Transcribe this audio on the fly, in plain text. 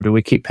Do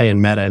we keep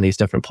paying Meta and these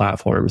different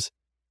platforms?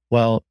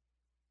 Well,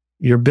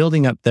 you're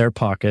building up their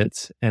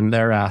pockets and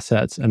their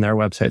assets and their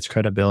website's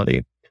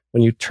credibility.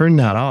 When you turn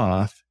that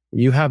off,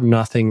 you have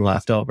nothing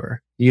left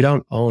over. You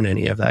don't own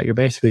any of that. You're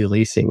basically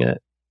leasing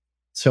it.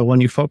 So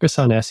when you focus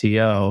on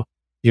SEO,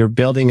 you're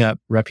building up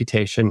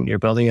reputation, you're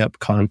building up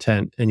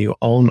content, and you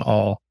own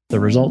all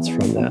the results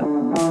from that.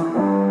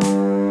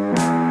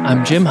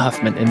 I'm Jim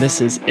Huffman, and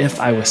this is If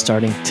I Was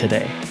Starting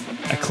Today,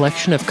 a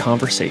collection of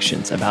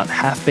conversations about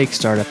half-baked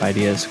startup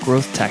ideas,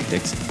 growth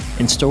tactics,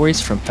 and stories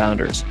from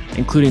founders,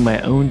 including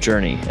my own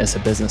journey as a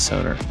business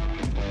owner.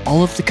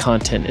 All of the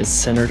content is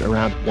centered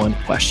around one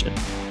question.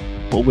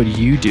 What would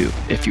you do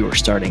if you were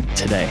starting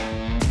today?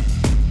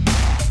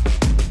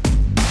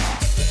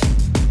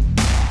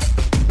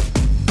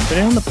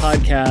 Today on the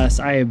podcast,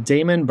 I have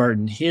Damon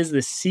Burton. He is the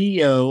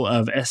CEO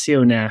of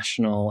SEO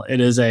National.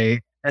 It is a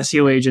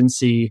SEO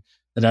agency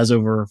that has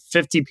over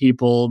 50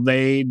 people.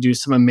 They do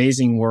some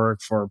amazing work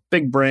for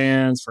big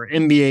brands, for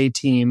NBA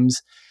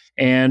teams.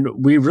 And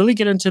we really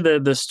get into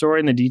the story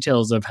and the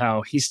details of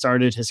how he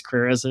started his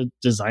career as a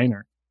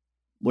designer.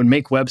 Would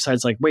make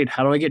websites like, wait,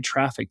 how do I get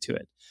traffic to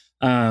it?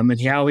 And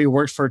how he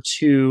worked for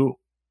two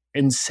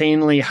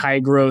insanely high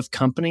growth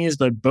companies,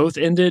 but both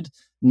ended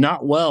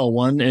not well.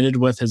 One ended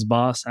with his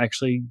boss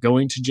actually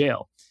going to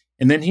jail.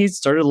 And then he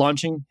started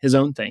launching his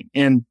own thing,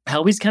 and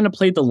how he's kind of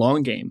played the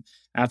long game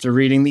after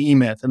reading the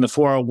E-Myth and the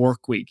 4-Hour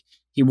Work Week.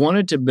 He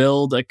wanted to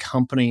build a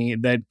company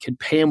that could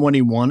pay him what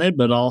he wanted,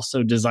 but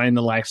also design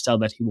the lifestyle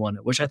that he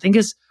wanted, which I think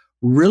is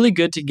really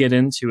good to get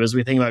into as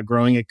we think about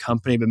growing a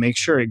company, but make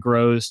sure it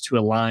grows to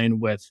align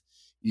with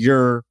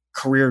your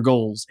career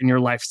goals and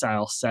your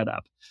lifestyle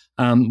setup.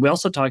 We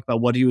also talk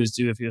about what he would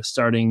do if he was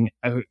starting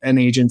an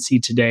agency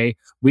today.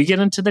 We get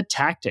into the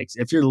tactics.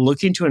 If you're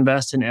looking to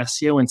invest in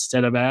SEO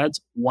instead of ads,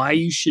 why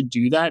you should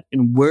do that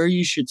and where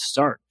you should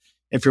start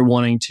if you're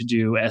wanting to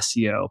do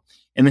SEO.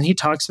 And then he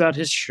talks about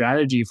his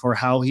strategy for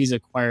how he's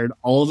acquired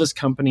all of his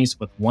companies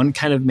with one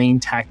kind of main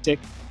tactic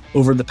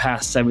over the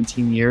past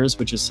 17 years,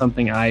 which is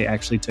something I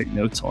actually took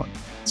notes on.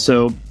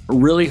 So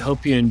really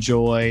hope you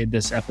enjoy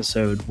this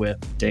episode with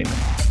Damon.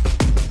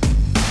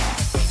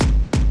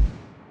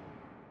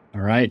 All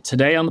right.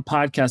 Today on the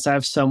podcast, I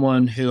have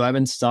someone who I've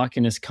been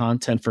stalking his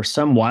content for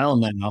some while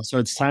now. So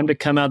it's time to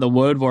come out of the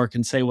woodwork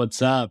and say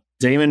what's up.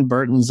 Damon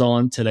Burton's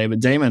on today.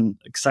 But Damon,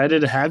 excited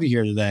to have you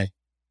here today.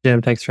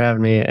 Jim, thanks for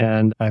having me.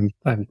 And I'm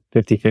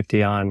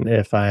 50-50 on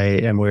if I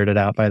am weirded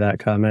out by that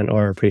comment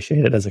or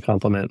appreciate it as a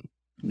compliment.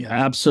 Yeah,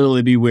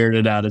 absolutely be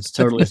weirded out. It's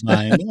totally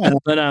fine. Yeah.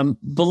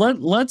 But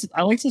let's.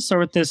 I like to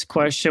start with this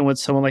question with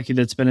someone like you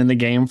that's been in the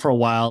game for a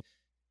while.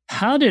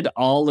 How did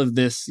all of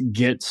this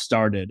get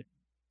started?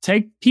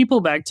 Take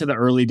people back to the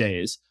early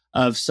days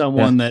of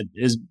someone that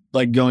is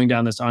like going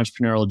down this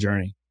entrepreneurial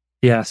journey.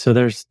 Yeah, so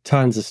there's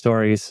tons of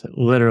stories,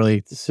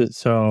 literally.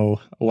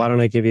 So why don't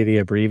I give you the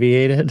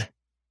abbreviated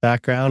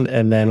background,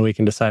 and then we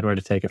can decide where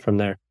to take it from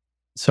there.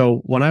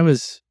 So when I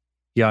was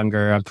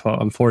younger,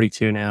 I'm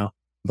 42 now,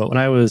 but when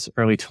I was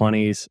early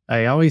 20s,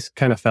 I always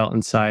kind of felt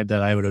inside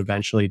that I would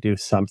eventually do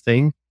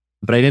something,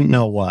 but I didn't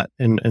know what.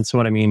 And so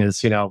what I mean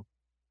is,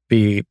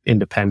 be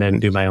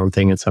independent, do my own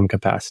thing in some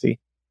capacity.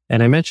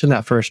 And I mentioned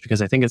that first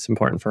because I think it's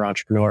important for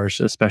entrepreneurs,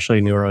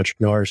 especially newer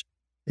entrepreneurs,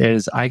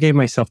 is I gave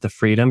myself the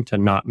freedom to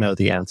not know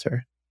the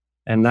answer.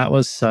 And that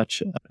was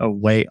such a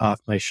weight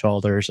off my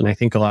shoulders. And I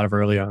think a lot of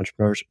early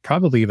entrepreneurs,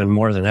 probably even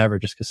more than ever,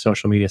 just because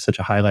social media is such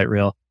a highlight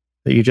reel,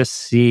 that you just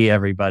see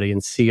everybody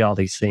and see all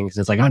these things.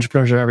 And it's like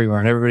entrepreneurs are everywhere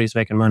and everybody's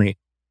making money.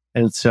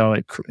 And so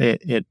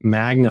it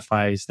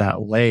magnifies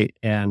that weight.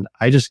 And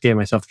I just gave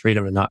myself the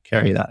freedom to not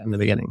carry that in the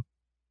beginning.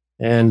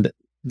 And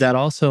that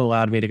also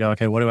allowed me to go,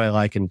 okay, what do I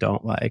like and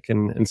don't like?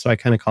 And so I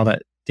kind of call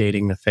that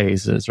dating the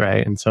phases,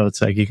 right? And so it's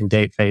like you can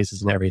date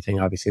phases and everything,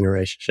 obviously in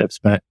relationships,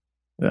 but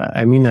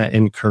I mean that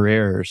in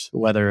careers,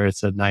 whether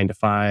it's a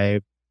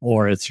 9-to-5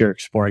 or it's you're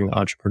exploring the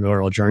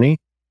entrepreneurial journey,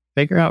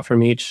 figure out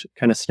from each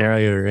kind of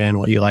scenario you're in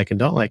what you like and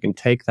don't like, and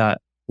take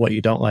that, what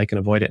you don't like, and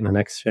avoid it in the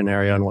next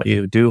scenario, and what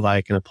you do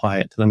like and apply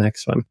it to the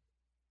next one.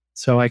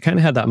 So I kind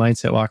of had that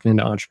mindset walking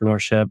into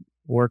entrepreneurship,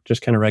 worked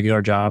just kind of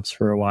regular jobs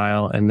for a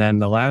while. And then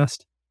the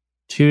last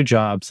 2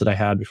 jobs that I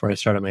had before I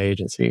started my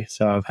agency.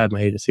 So I've had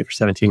my agency for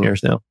 17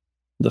 years now.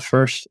 The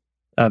first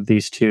of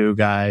these 2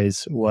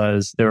 guys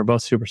they were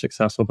both super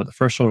successful, but the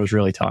first one was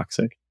really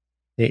toxic.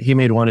 He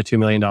made $1 to $2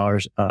 million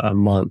a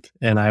month,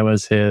 and I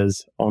was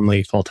his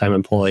only full-time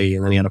employee,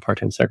 and then he had a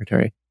part-time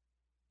secretary.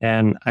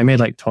 And I made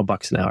like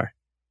 $12 an hour.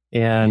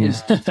 And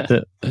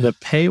the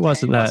pay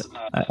wasn't that.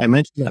 I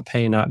mentioned that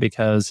pay not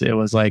because it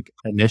was like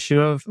an issue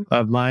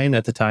of mine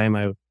at the time.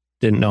 I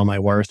didn't know my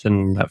worth,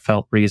 and that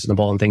felt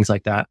reasonable and things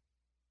like that.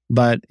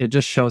 But it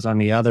just shows on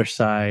the other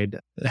side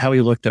how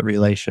he looked at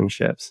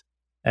relationships.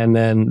 And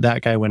then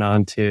that guy went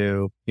on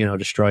to,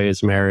 destroy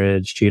his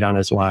marriage, cheat on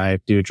his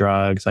wife, do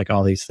drugs, like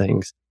all these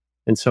things.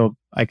 And so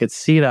I could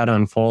see that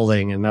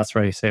unfolding, and that's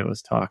where I say it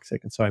was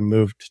toxic. And so I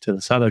moved to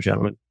this other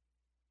gentleman.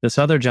 This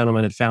other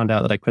gentleman had found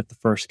out that I quit the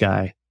first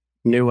guy,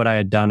 knew what I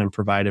had done and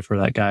provided for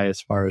that guy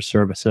as far as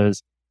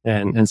services,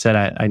 and said,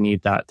 I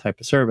need that type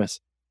of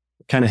service.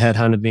 kind of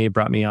headhunted me,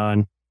 brought me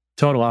on.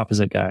 Total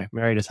opposite guy.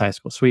 Married his high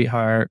school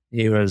sweetheart.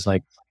 He was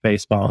like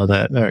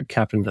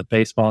captain of the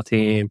baseball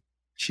team.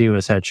 She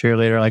was head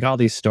cheerleader, like all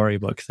these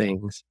storybook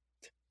things.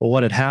 But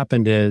what had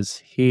happened is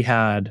he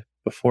had,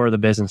 before the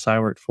business I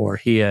worked for,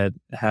 he had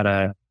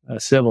a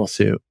civil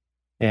suit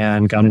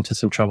and got into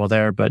some trouble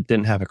there, but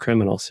didn't have a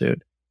criminal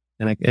suit.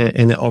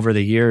 And over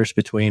the years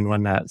between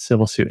when that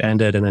civil suit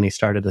ended and then he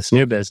started this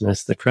new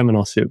business, the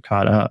criminal suit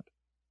caught up.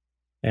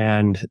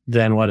 And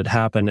then what had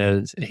happened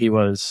is he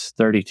was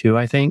 32,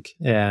 I think,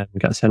 and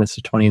got sentenced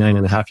to 29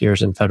 and a half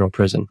years in federal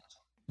prison.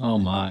 Oh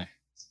my.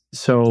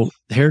 So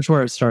here's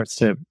where it starts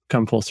to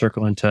come full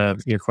circle into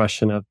your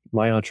question of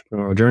my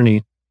entrepreneurial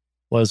journey,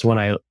 was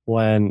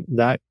when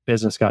that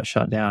business got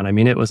shut down. I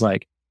mean, it was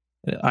like,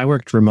 I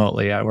worked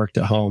remotely. I worked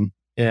at home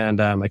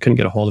and I couldn't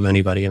get a hold of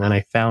anybody. And then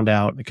I found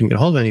out I couldn't get a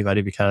hold of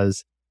anybody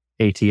because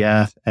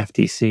ATF,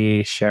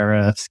 FTC,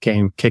 sheriffs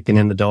came kicking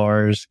in the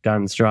doors,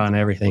 guns drawn,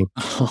 everything.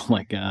 Oh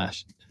my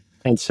gosh.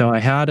 And so I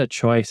had a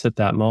choice at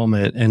that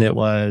moment, and it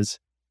was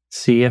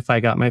see if I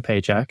got my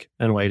paycheck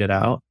and wait it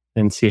out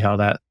and see how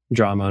that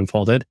drama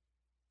unfolded,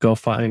 go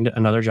find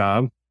another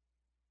job,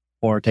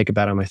 or take a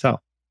bet on myself.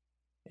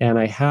 And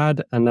I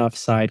had enough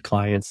side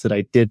clients that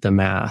I did the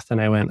math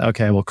and I went,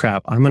 okay, well,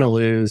 crap, I'm going to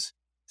lose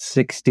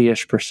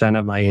 60-ish%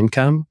 of my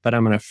income, but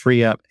I'm going to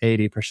free up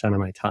 80% of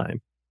my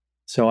time.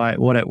 So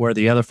where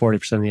the other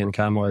 40% of the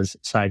income was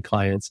side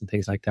clients and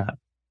things like that.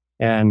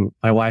 And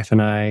my wife and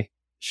I,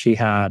 she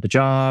had a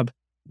job.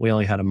 We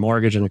only had a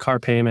mortgage and a car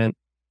payment,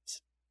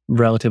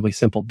 relatively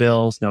simple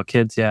bills, no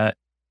kids yet,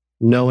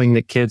 knowing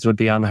that kids would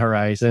be on the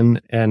horizon.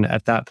 And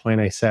at that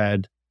point I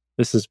said,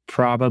 this is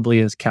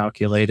probably as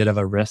calculated of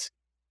a risk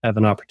of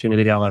an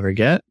opportunity I'll ever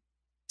get.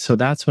 So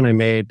that's when I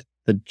made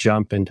the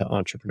jump into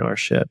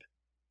entrepreneurship.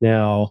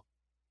 Now,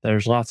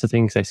 there's lots of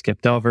things I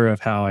skipped over of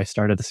how I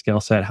started the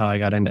skill set, how I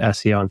got into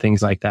SEO and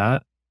things like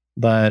that.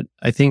 But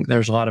I think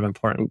there's a lot of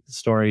important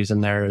stories in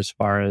there as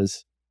far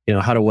as,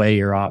 how to weigh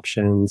your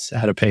options,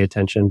 how to pay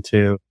attention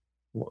to,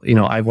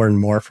 I've learned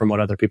more from what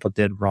other people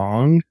did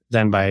wrong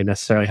than by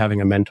necessarily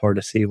having a mentor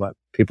to see what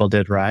people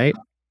did right.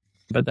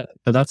 But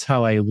that's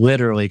how I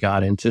literally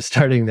got into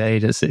starting the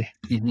agency.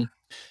 Mm-hmm.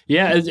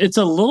 Yeah, it's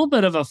a little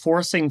bit of a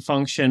forcing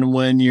function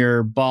when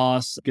your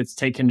boss gets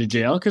taken to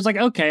jail because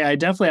okay, I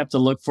definitely have to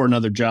look for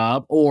another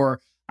job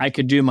or I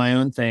could do my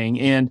own thing.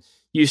 And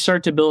you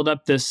start to build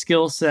up this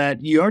skill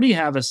set. You already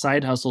have a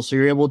side hustle, so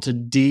you're able to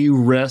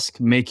de-risk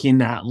making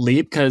that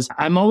leap. Because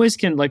I'm always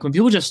when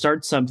people just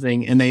start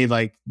something and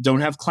they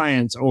don't have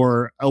clients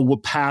or a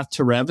path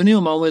to revenue,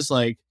 I'm always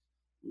like,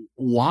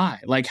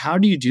 why? How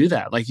do you do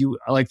that?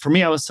 For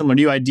me, I was similar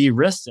to you. I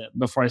de-risked it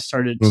before I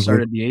started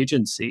the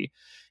agency.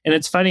 And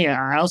it's funny,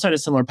 I also had a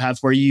similar path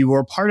where you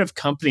were part of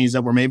companies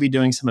that were maybe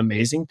doing some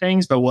amazing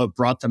things, but what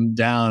brought them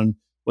down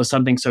was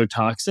something so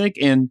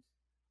toxic. And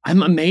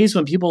I'm amazed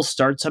when people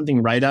start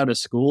something right out of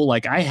school.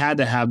 I had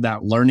to have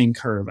that learning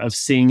curve of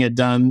seeing it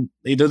done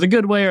either the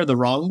good way or the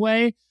wrong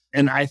way.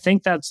 And I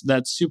think that's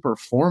super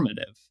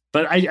formative.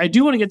 But I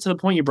do want to get to the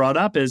point you brought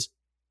up is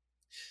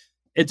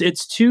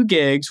it's 2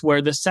 gigs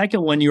where the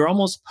second one, you're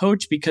almost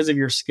poached because of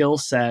your skill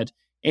set.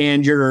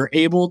 And you're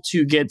able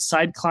to get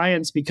side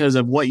clients because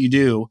of what you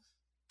do.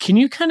 Can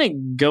you kind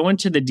of go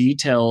into the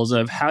details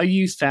of how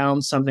you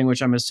found something,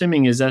 which I'm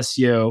assuming is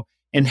SEO,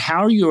 and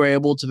how you were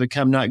able to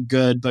become not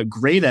good, but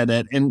great at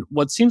it, and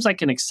what seems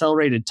like an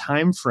accelerated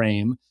time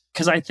frame?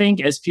 Because I think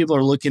as people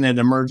are looking at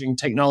emerging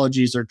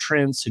technologies or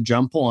trends to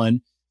jump on,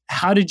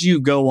 how did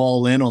you go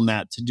all in on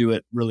that to do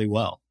it really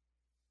well?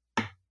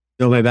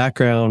 So my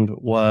background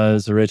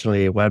was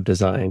originally web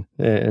design.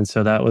 And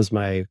so that was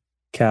my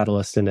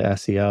catalyst into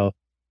SEO.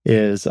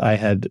 Is I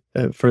had,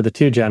 for the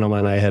 2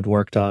 gentlemen, I had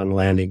worked on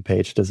landing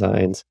page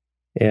designs.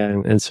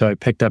 And so I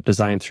picked up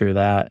design through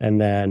that.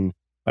 And then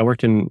I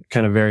worked in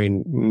kind of very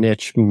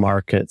niche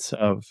markets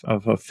of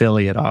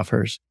affiliate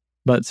offers.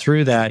 But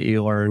through that,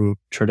 you learn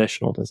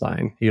traditional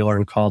design. You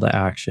learn call to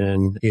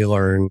action. You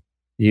learn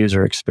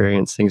user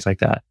experience, things like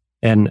that.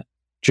 And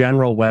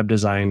general web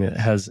design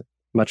has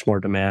much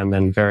more demand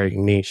than very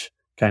niche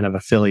kind of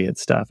affiliate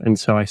stuff. And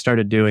so I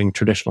started doing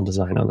traditional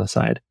design on the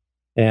side.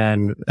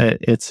 And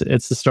it's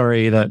the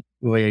story that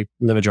the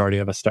majority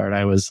of us start.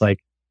 I was like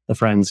the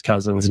friends,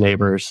 cousins,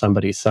 neighbors,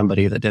 somebody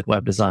that did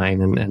web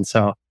design. And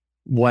so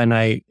when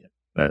I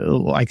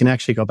can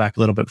actually go back a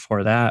little bit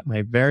before that,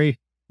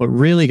 what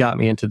really got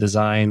me into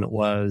design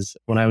was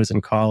when I was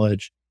in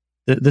college.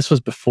 This was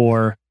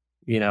before,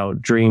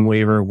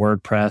 Dreamweaver,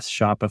 WordPress,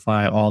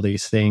 Shopify, all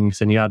these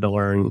things. And you had to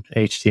learn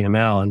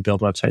HTML and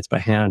build websites by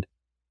hand.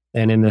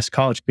 And in this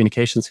college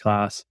communications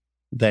class,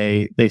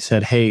 they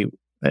said, hey,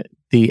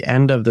 the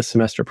end of the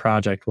semester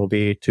project will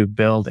be to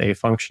build a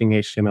functioning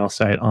HTML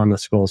site on the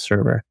school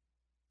server.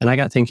 And I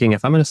got thinking,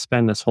 if I'm going to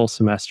spend this whole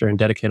semester and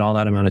dedicate all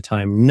that amount of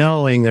time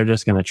knowing they're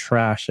just going to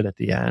trash it at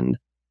the end,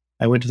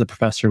 I went to the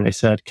professor and I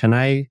said, can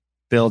I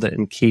build it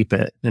and keep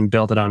it and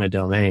build it on a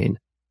domain?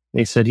 And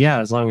he said, yeah,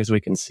 as long as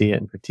we can see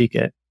it and critique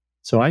it.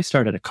 So I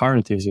started a car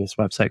enthusiast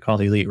website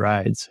called Elite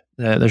Rides.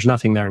 There's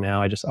nothing there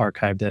now. I just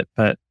archived it.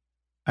 But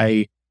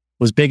I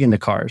was big into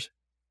cars.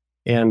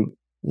 And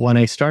when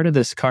I started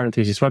this car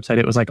enthusiast website,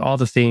 it was like all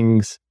the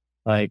things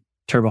like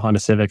turbo Honda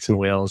Civics and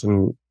wheels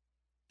and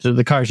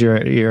the cars you're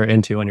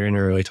into when you're in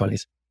your early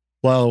 20s.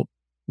 Well,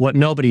 what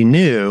nobody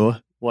knew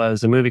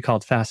was a movie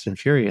called Fast and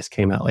Furious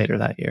came out later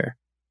that year.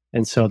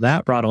 And so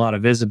that brought a lot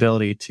of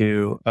visibility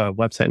to a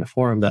website and a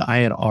forum that I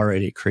had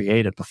already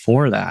created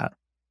before that.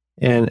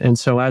 And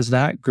so as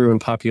that grew in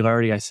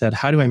popularity, I said,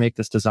 how do I make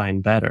this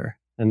design better?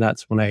 And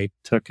that's when I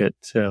took it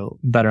to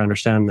better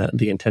understand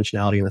the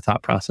intentionality and the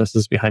thought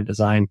processes behind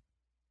design.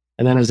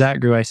 And then as that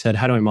grew, I said,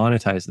 how do I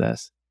monetize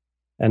this?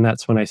 And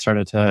that's when I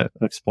started to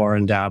explore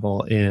and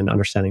dabble in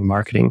understanding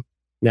marketing.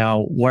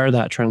 Now, where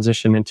that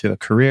transitioned into a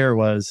career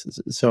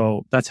was,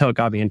 so that's how it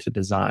got me into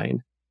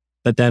design.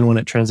 But then when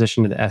it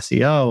transitioned to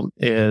SEO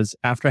is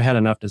after I had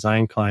enough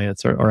design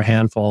clients or a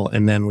handful,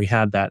 and then we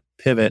had that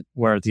pivot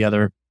where the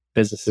other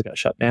businesses got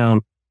shut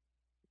down.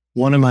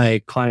 One of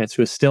my clients,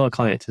 who is still a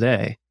client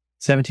today,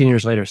 17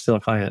 years later, still a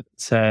client,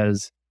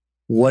 says,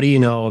 what do you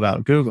know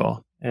about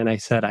Google? And I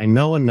said, I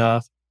know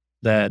enough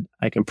that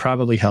I can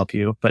probably help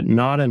you, but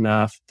not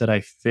enough that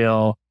I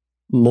feel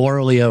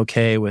morally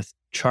okay with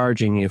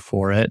charging you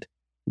for it.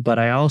 But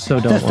I also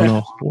don't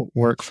want to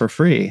work for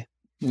free.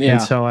 Yeah.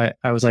 And so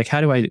I was like, how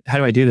do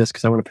I do this?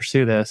 Because I want to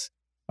pursue this.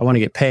 I want to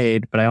get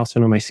paid, but I also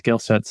know my skill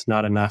set's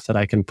not enough that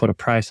I can put a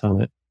price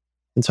on it.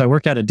 And so I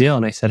worked out a deal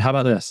and I said, how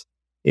about this?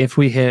 If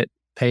we hit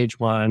page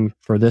 1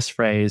 for this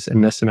phrase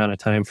in this amount of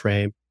time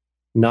frame,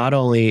 not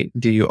only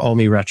do you owe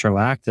me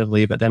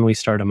retroactively, but then we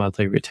start a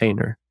monthly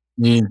retainer.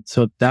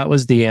 So that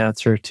was the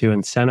answer to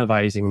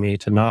incentivizing me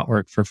to not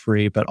work for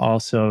free, but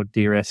also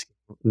de-risk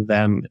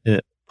them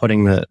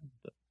putting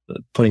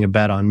a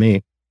bet on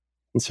me.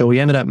 And so we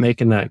ended up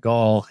making that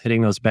goal,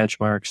 hitting those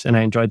benchmarks, and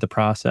I enjoyed the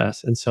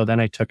process. And so then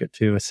I took it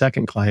to a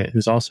second client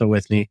who's also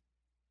with me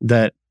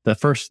that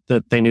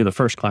they knew the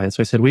first client.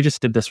 So I said, we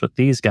just did this with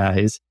these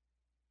guys.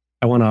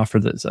 I want to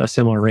offer a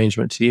similar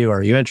arrangement to you.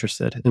 Are you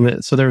interested?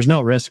 And so there was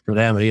no risk for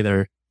them. It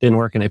either didn't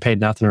work and they paid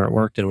nothing, or it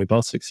worked and we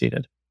both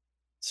succeeded.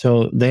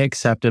 So they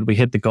accepted, we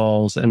hit the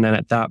goals. And then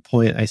at that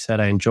point, I said,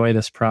 I enjoy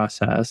this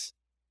process.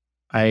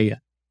 I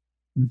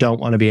don't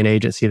want to be an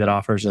agency that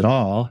offers it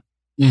all.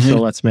 Mm-hmm. So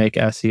let's make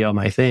SEO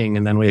my thing.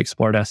 And then we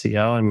explored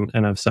SEO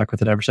and I've stuck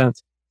with it ever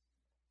since.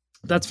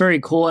 That's very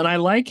cool. And I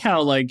like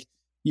how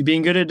you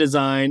being good at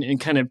design and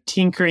kind of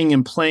tinkering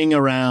and playing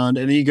around.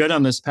 And then you go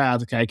down this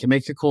path. Okay, I can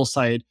make a cool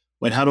site.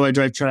 Wait, how do I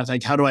drive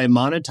traffic? How do I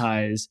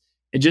monetize?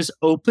 It just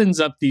opens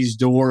up these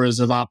doors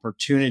of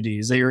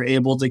opportunities that you're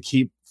able to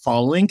keep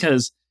following,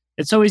 because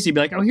it's so easy to be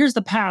like, oh, here's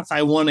the path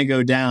I want to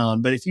go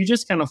down. But if you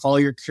just kind of follow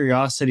your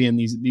curiosity and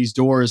these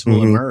doors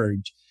will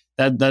emerge,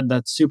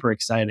 that's super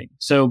exciting.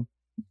 So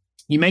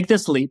you make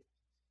this leap.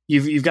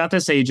 You've got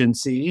this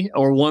agency,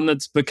 or one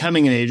that's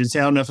becoming an agency.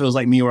 I don't know if it was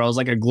like me, where I was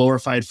like a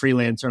glorified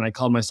freelancer and I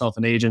called myself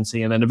an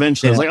agency. And then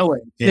eventually I was like, oh,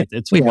 wait,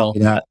 it's real.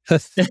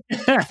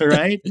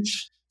 Right?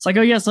 It's like,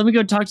 oh, yes, let me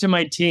go talk to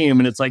my team.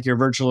 And it's like your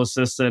virtual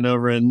assistant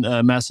over in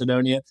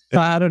Macedonia.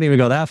 I don't even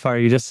go that far.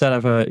 You just set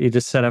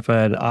up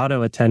an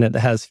auto attendant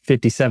that has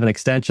 57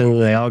 extensions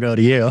and they all go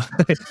to you.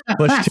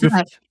 What's two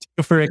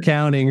for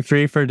accounting,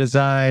 3 for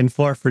design,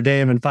 4 for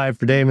Damon, 5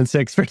 for Damon,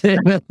 6 for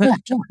Damon.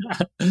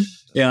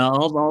 Yeah,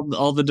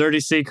 all the dirty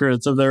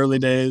secrets of the early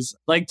days.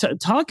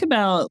 Talk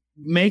about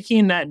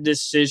making that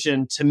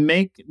decision to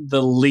make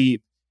the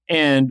leap.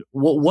 And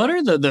what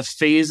are the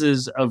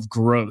phases of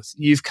growth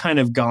you've kind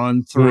of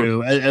gone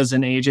through as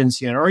an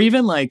agency? Or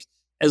even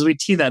as we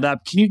tee that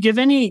up, can you give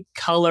any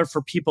color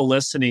for people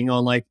listening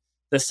on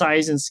the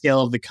size and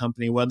scale of the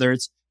company, whether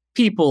it's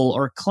people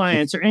or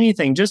clients or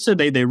anything, just so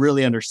they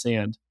really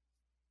understand?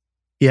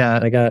 Yeah,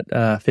 I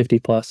got 50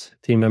 plus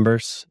team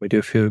members. We do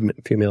a few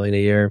million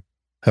a year.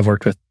 I've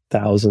worked with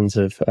thousands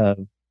of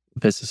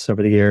businesses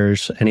over the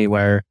years,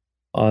 anywhere.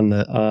 On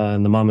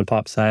the mom and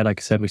pop side,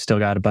 like I said, we still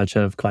got a bunch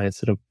of clients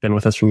that have been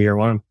with us from year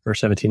 1 for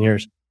 17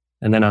 years.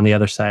 And then on the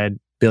other side,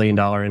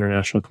 billion-dollar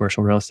international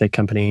commercial real estate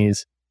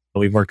companies.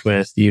 We've worked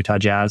with the Utah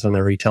Jazz on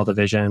their retail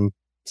division.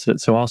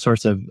 So all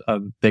sorts of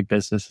big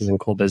businesses and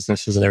cool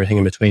businesses and everything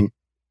in between.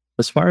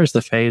 As far as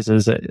the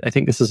phases, I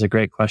think this is a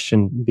great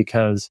question,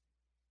 because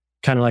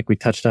kind of like we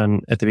touched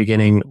on at the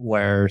beginning,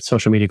 where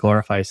social media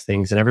glorifies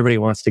things and everybody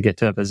wants to get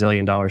to $1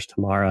 bazillion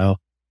tomorrow.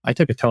 I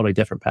took a totally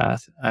different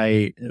path.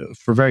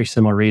 For very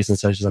similar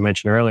reasons, as I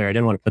mentioned earlier, I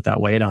didn't want to put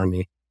that weight on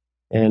me.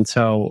 And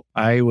so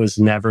I was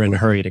never in a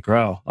hurry to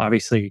grow.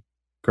 Obviously,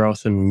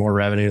 growth and more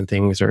revenue and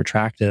things are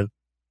attractive,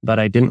 but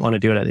I didn't want to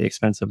do it at the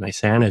expense of my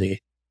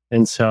sanity.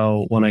 And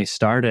so when I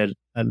started,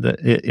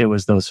 it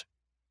was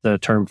the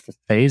term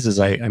phases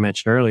I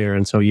mentioned earlier.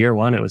 And so year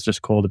 1, it was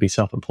just cool to be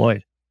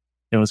self-employed.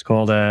 It was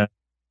cool to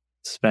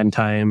spend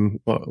time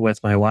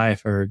with my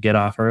wife or get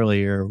off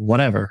early or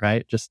whatever,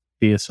 right? Just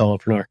be a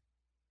solopreneur.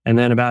 And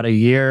then about a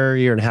year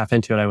and a half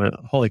into it, I went,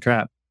 holy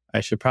crap, I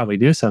should probably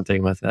do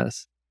something with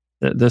this.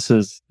 This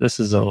is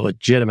a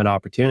legitimate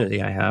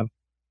opportunity I have.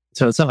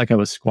 So it's not like I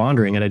was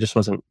squandering it. I just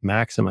wasn't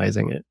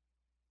maximizing it.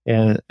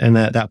 And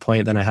at that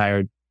point, then I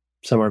hired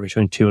somewhere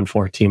between 2 and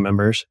 4 team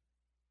members.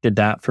 Did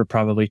that for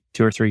probably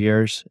 2 or 3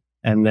 years.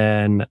 And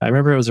then I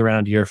remember it was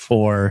around year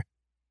 4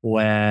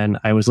 when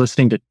I was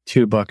listening to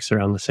 2 books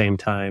around the same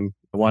time.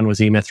 One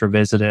was E-Myth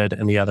Revisited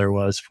and the other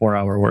was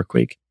 4-Hour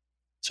Workweek.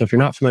 So if you're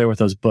not familiar with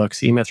those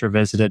books, E-Myth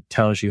Revisited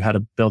tells you how to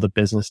build a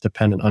business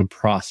dependent on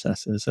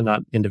processes and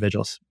not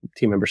individual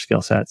team member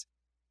skill sets.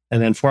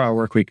 And then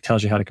 4-Hour Workweek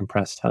tells you how to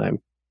compress time.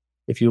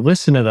 If you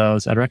listen to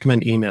those, I'd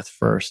recommend E-Myth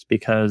first,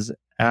 because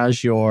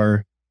as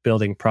you're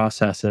building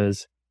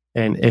processes,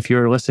 and if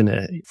you're listening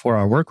to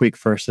 4-Hour Workweek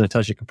first and it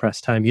tells you compress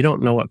time, you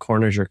don't know what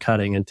corners you're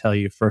cutting until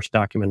you first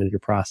documented your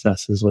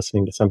processes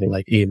listening to something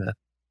like E-Myth.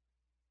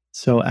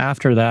 So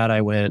after that,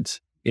 I went,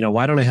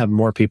 why don't I have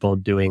more people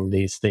doing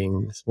these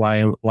things? Why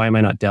am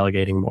I not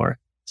delegating more?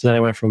 So then I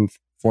went from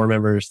 4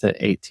 members to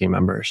 8 team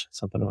members,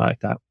 something like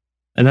that.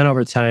 And then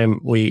over time,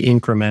 we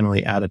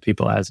incrementally added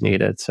people as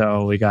needed.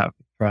 So we got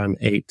from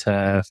 8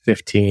 to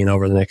 15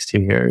 over the next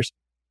 2 years.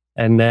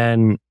 And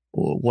then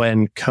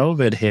when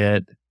COVID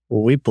hit,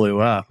 we blew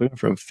up. We went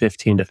from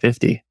 15 to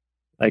 50,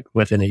 like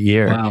within a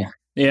year. Wow.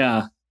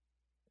 Yeah.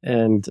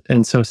 And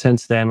so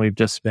since then, we've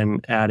just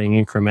been adding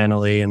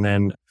incrementally and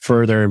then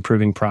further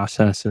improving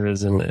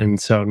processes. And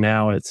so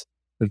now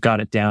we've got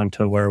it down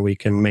to where we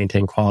can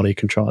maintain quality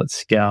control at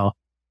scale.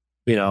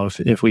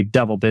 If we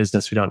double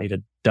business, we don't need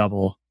to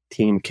double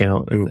team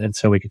count. And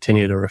so we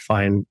continue to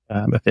refine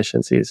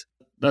efficiencies.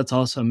 That's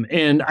awesome.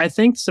 And I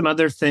think some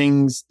other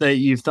things that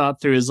you've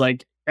thought through is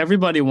like,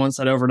 everybody wants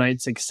that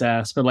overnight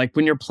success, but like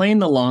when you're playing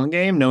the long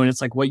game, knowing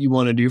it's like what you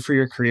want to do for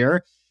your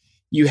career,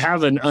 you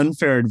have an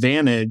unfair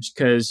advantage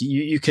because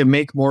you can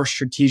make more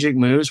strategic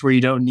moves where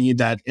you don't need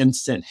that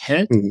instant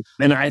hit. Mm-hmm.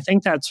 And I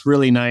think that's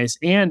really nice.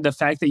 And the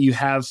fact that you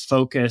have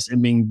focus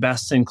and being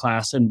best in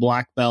class and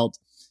black belt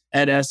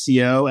at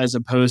SEO, as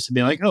opposed to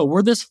being like, oh,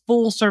 we're this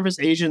full service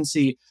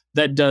agency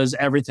that does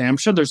everything. I'm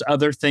sure there's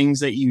other things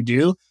that you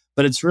do,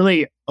 but it's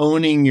really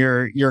owning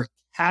your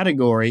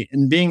category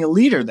and being a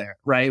leader there,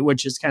 right?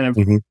 Which is kind of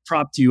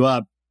propped you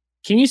up.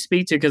 Can you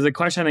speak to, because the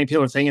question I think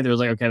people are thinking, they're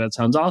like, okay, that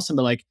sounds awesome,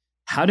 but like,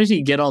 how did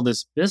he get all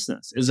this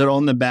business? Is it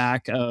on the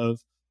back of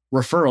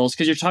referrals?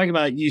 Because you're talking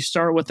about, you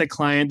start with a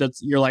client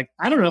you're like,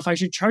 I don't know if I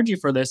should charge you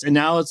for this. And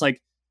now it's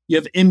like, you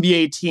have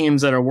MBA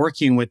teams that are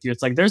working with you.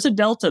 It's like, there's a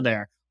delta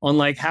there on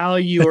like how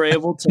you were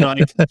able to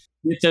like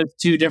get those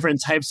 2 different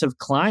types of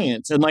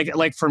clients. And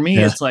like for me,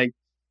 it's like,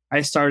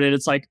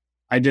 it's like,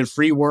 I did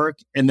free work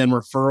and then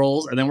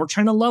referrals. And then we're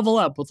trying to level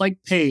up with like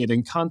paid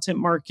and content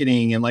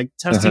marketing and like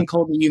testing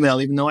cold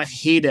email, even though I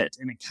hate it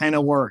and it kind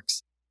of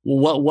works.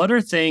 What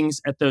are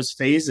things at those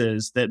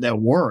phases that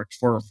worked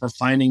for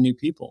finding new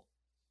people?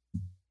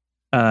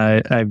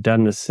 I've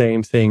done the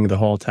same thing the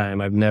whole time.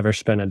 I've never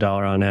spent $1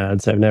 on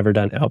ads. I've never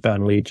done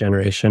outbound lead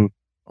generation.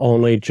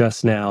 Only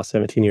just now,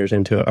 17 years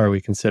into it, are we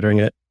considering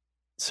it.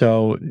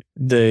 So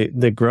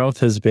the growth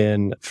has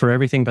been, for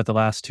everything but the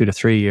last 2 to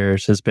 3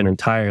 years, has been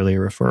entirely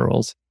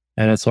referrals.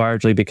 And it's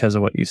largely because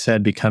of what you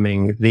said,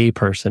 becoming the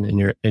person in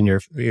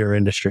your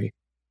industry.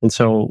 And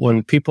so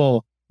when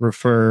people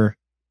refer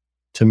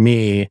to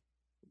me,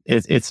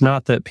 it's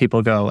not that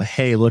people go,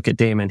 hey, look at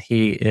Damon,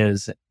 he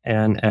is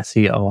an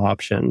SEO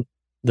option.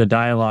 The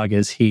dialogue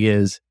is, he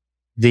is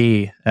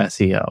the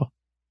SEO.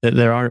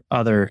 There aren't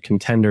other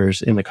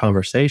contenders in the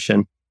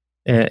conversation.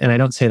 And I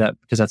don't say that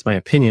because that's my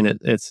opinion.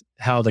 It's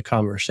how the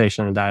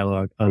conversation and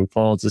dialogue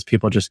unfolds is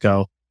people just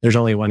go, there's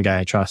only one guy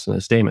I trust, and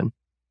it's Damon.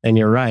 And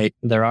you're right,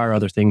 there are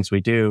other things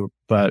we do,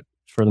 but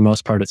for the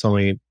most part, it's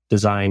only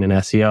design and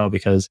SEO,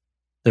 because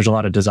there's a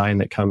lot of design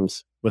that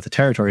comes with the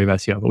territory of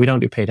SEO, but we don't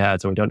do paid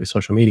ads and we don't do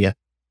social media.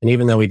 And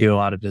even though we do a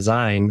lot of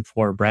design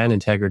for brand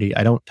integrity,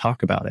 I don't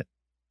talk about it.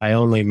 I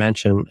only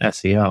mention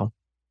SEO.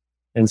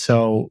 And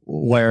so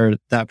where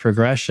that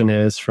progression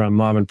is from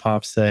mom and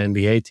pops to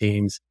NBA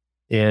teams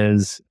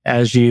is,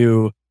 as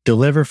you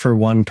deliver for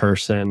one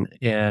person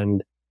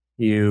and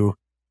you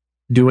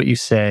do what you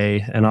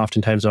say and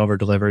oftentimes over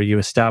deliver, you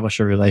establish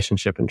a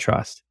relationship and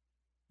trust.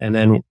 And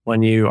then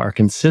when you are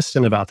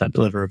consistent about that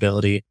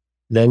deliverability,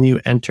 then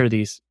you enter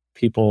these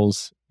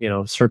people's,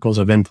 circles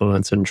of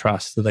influence and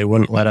trust that they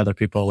wouldn't let other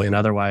people in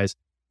otherwise.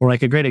 Or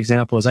like a great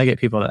example is, I get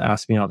people that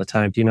ask me all the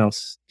time, do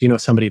you know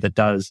somebody that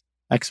does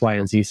X, Y,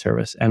 and Z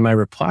service? And my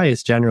reply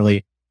is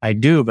generally, I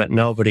do, but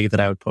nobody that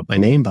I would put my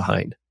name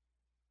behind.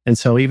 And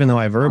so even though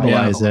I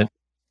verbalize it,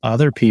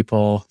 other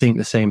people think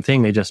the same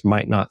thing. They just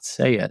might not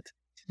say it.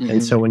 Mm-hmm.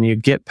 And so when you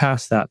get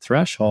past that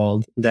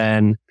threshold,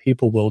 then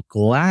people will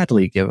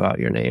gladly give out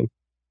your name.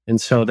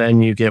 And so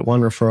then you get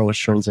one referral,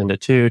 which turns into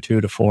 2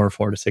 to 4,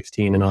 4 to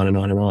 16, and on and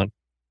on and on.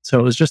 So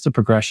it was just a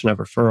progression of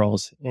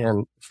referrals.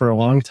 And for a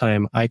long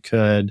time, I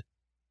could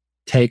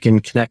take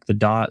and connect the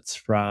dots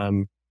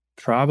from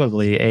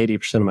probably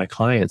 80% of my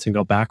clients and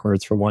go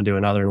backwards from one to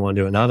another and one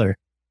to another.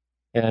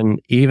 And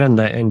even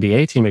the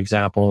NBA team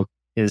example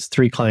is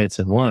 3 clients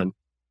in one.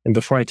 And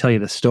before I tell you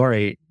the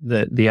story,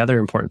 the other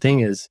important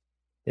thing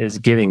is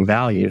giving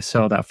value.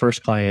 So that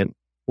first client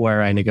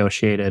where I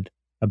negotiated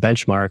a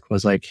benchmark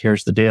was like,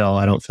 here's the deal.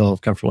 I don't feel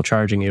comfortable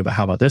charging you, but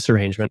how about this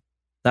arrangement?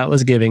 That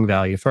was giving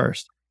value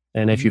first.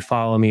 And if you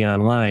follow me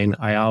online,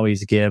 I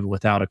always give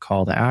without a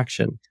call to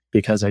action.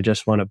 because I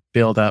just want to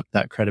build up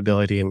that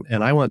credibility.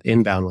 And I want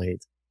inbound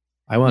leads.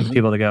 I want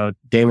people to go,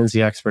 Damon's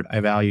the expert. I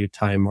value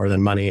time more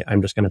than money.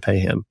 I'm just going to pay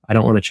him. I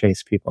don't want to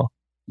chase people.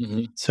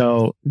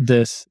 So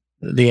the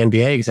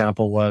NBA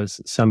example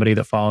was somebody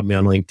that followed me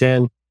on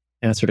LinkedIn,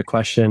 answered a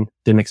question,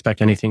 didn't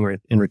expect anything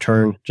in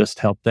return, just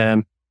helped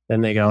them.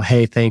 Then they go,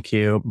 hey, thank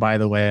you. By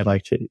the way, I'd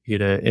like you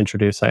to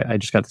introduce, I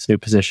just got this new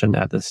position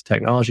at this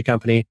technology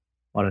company.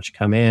 Why don't you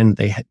come in?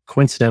 They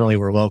coincidentally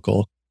were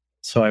local.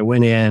 So I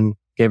went in,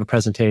 gave a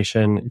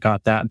presentation,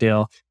 got that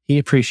deal. He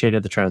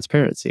appreciated the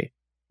transparency,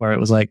 where it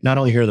was like, not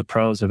only here are the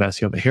pros of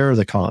SEO, but here are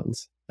the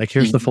cons. Like,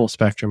 here's the full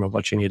spectrum of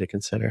what you need to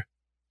consider.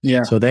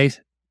 Yeah. So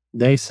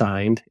they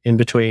signed. In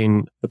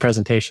between the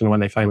presentation, when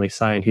they finally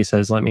signed, he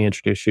says, let me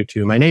introduce you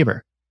to my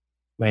neighbor.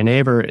 My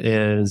neighbor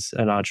is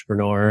an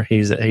entrepreneur.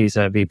 He's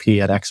a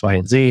VP at X, Y,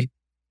 and Z.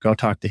 Go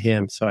talk to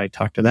him. So I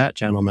talked to that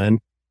gentleman.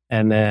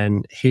 And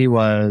then he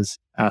was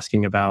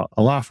asking about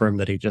a law firm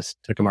that he just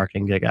took a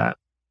marketing gig at.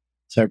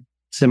 So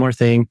similar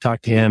thing,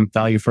 talked to him,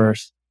 value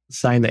first,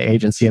 signed the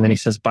agency. And then he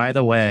says, by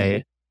the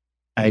way,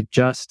 I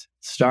just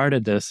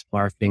started this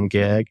marketing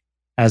gig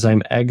as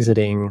I'm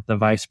exiting the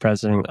vice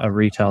president of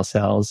retail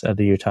sales at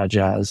the Utah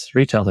Jazz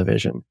retail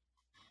division.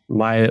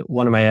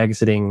 One of my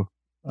exiting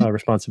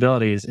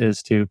responsibilities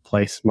is to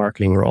place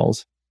marketing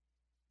roles.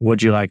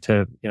 Would you like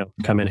to,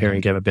 come in here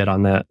and give a bid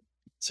on that?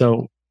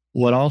 So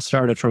what all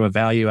started from a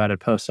value-added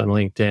post on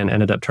LinkedIn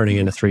ended up turning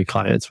into 3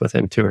 clients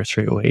within 2 or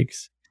 3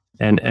 weeks.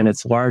 And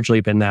it's largely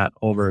been that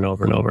over and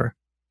over and over.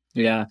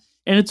 Yeah.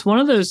 And it's one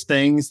of those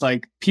things,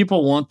 like,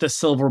 people want the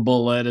silver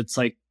bullet. It's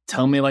like,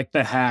 tell me like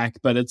the hack,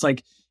 but it's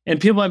like,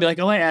 and people might be like,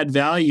 oh, I add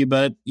value,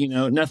 but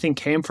nothing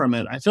came from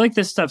it. I feel like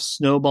this stuff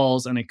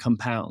snowballs and it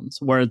compounds,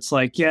 where it's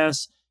like,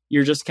 yes,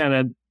 you're just kind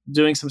of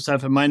doing some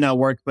stuff. It might not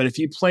work, but if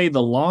you play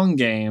the long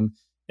game,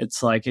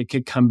 it's like it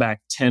could come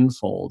back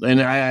tenfold.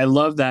 And I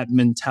love that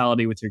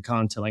mentality with your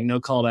content, like no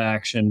call to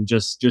action,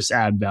 just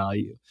add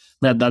value.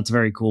 That's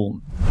very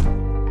cool.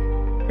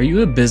 Are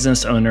you a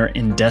business owner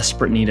in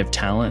desperate need of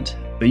talent,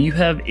 but you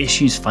have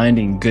issues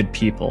finding good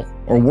people?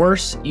 Or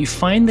worse, you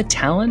find the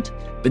talent,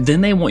 but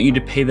then they want you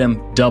to pay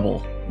them double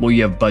what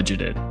you have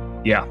budgeted.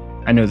 Yeah,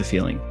 I know the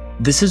feeling.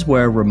 This is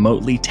where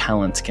Remotely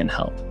Talents can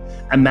help.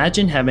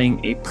 Imagine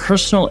having a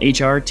personal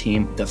HR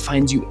team that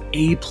finds you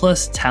A+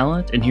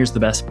 talent, and here's the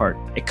best part.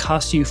 It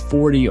costs you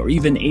 40 or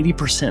even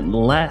 80%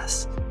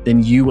 less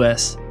than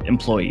US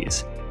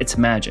employees. It's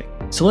magic.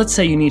 So let's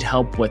say you need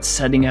help with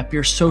setting up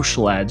your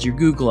social ads, your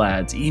Google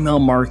ads, email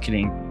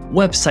marketing,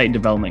 website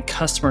development,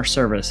 customer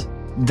service.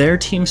 Their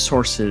team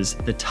sources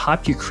the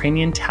top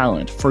Ukrainian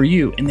talent for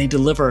you, and they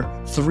deliver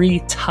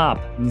 3 top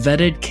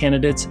vetted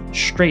candidates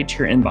straight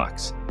to your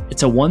inbox.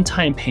 It's a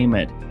one-time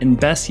payment, and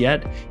best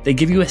yet, they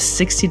give you a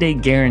 60-day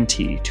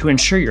guarantee to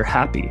ensure you're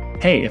happy.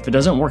 Hey, if it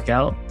doesn't work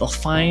out, they'll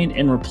find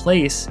and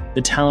replace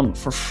the talent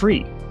for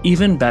free.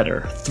 Even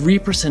better,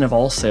 3% of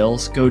all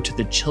sales go to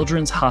the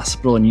Children's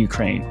Hospital in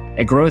Ukraine.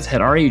 At Growth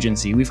at our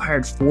agency, we've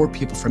hired 4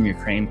 people from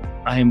Ukraine.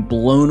 I am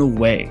blown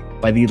away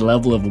by the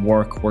level of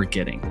work we're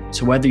getting.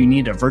 So whether you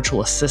need a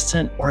virtual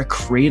assistant or a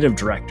creative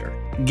director,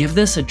 give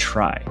this a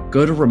try.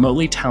 Go to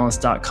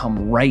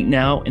remotelytalents.com right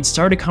now and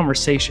start a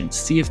conversation.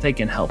 See if they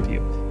can help you.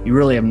 You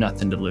really have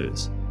nothing to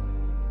lose.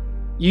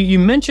 You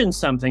mentioned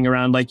something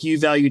around, like, you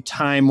value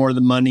time more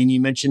than money, and you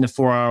mentioned the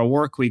 4-hour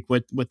work week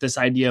with this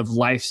idea of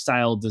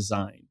lifestyle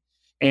design.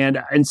 And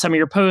in some of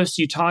your posts,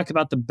 you talk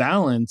about the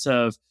balance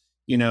of,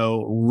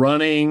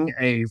 running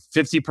a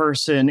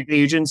 50-person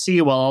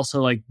agency while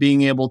also like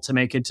being able to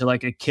make it to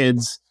like a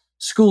kid's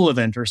school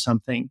event or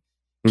something.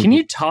 Can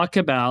you talk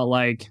about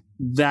like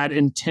that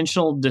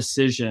intentional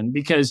decision?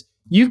 Because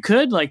you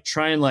could like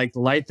try and like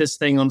light this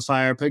thing on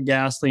fire, put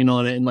gasoline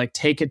on it, and like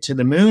take it to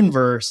the moon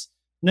verse.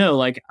 No,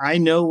 like, I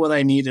know what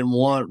I need and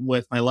want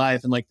with my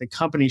life, and like the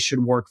company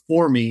should work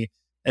for me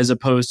as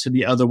opposed to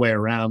the other way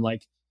around.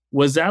 Like,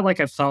 was that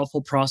like a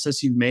thoughtful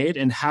process you've made?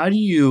 And how do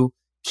you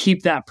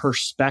keep that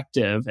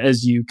perspective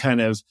as you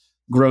kind of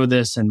grow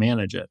this and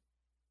manage it?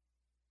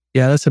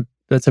 Yeah,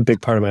 that's a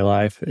big part of my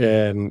life.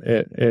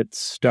 It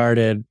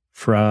started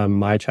from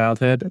my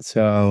childhood.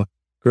 So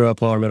grew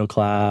up lower middle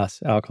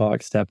class,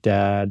 alcoholic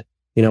stepdad.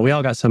 We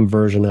all got some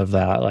version of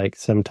that, like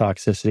some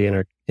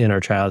toxicity in our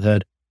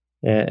childhood.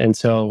 And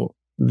so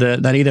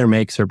that either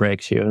makes or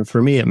breaks you. And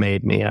for me, it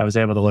made me. I was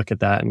able to look at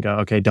that and go,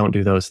 okay, don't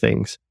do those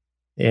things.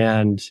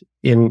 And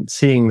in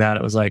seeing that,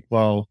 it was like,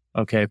 well,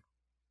 okay,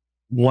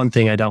 one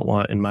thing I don't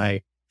want in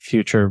my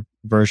future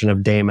version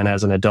of Damon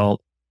as an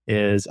adult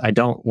is I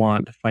don't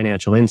want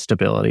financial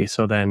instability.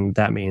 So then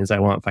that means I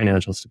want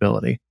financial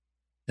stability.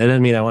 That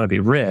doesn't mean I want to be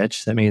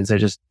rich. That means I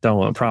just don't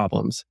want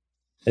problems.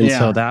 And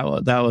so that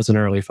was an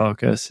early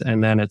focus.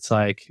 And then it's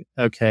like,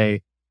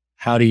 okay,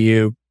 how do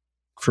you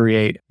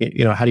create,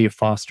 how do you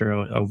foster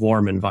a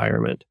warm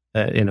environment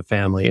in a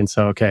family? And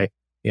so, okay,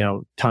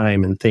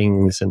 time and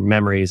things and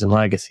memories and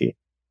legacy.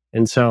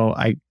 And so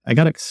I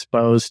got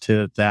exposed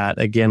to that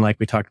again, like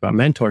we talked about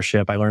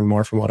mentorship. I learned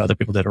more from what other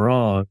people did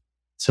wrong.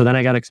 So then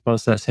I got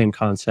exposed to that same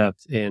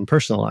concept in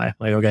personal life.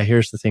 Like, okay,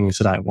 here's the things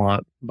that I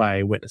want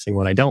by witnessing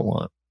what I don't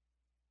want.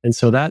 And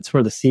so that's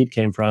where the seed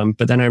came from.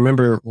 But then I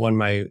remember when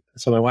my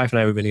wife and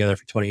I, we've been together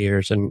for 20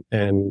 years and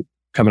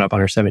coming up on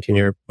our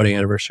 17-year wedding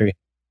anniversary.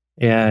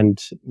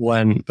 And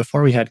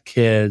before we had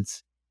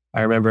kids,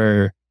 I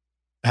remember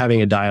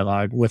having a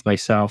dialogue with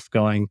myself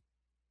going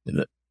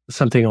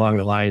something along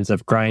the lines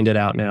of grind it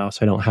out now so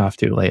I don't have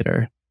to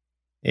later.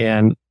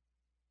 And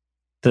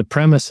the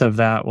premise of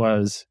that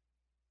was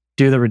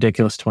do the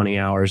ridiculous 20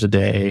 hours a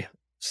day,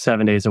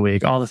 7 days a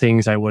week, all the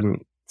things I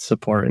wouldn't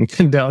support and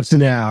condone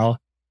now.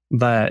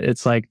 But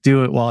it's like,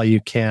 do it while you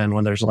can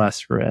when there's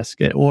less risk,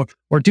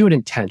 or do it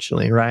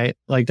intentionally, right?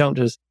 Like, don't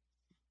just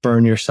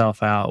burn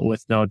yourself out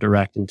with no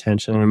direct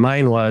intention. And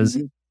mine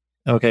was,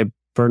 okay,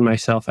 burn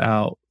myself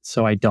out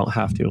so I don't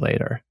have to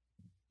later.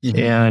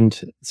 And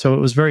so it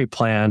was very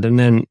planned. And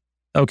then,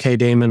 okay,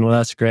 Damon, well,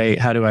 that's great.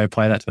 How do I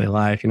apply that to my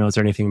life? Is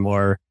there anything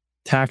more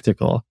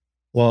tactical?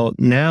 Well,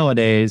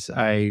 nowadays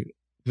I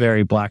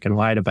very black and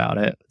white about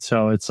it.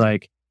 So it's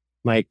like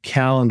my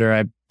calendar,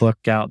 I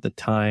book out the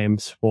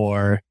times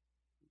for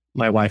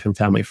my wife and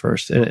family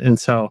first. And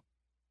so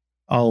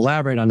I'll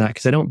elaborate on that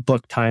because I don't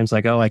book times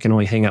like, I can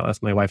only hang out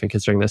with my wife and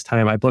kids during this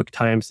time. I book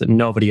times that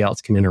nobody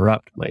else can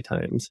interrupt my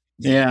times.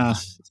 Yeah.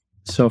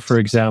 So for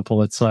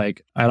example, it's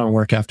like, I don't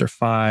work after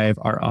 5.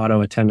 Our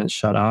auto attendants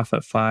shut off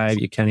at 5.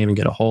 You can't even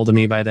get a hold of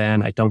me by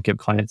then. I don't give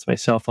clients my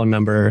cell phone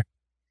number.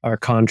 Our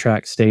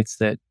contract states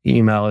that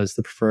email is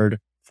the preferred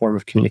form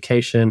of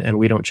communication, and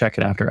we don't check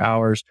it after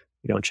hours.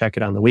 We don't check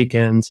it on the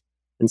weekends.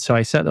 And so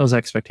I set those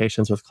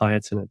expectations with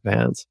clients in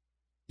advance.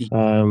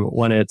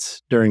 When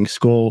it's during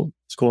school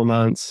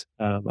months,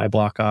 I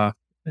block off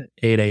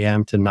 8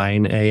 a.m. to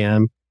 9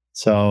 a.m.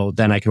 So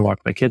then I can walk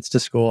my kids to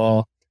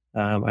school.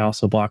 I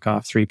also block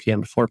off 3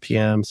 p.m. to 4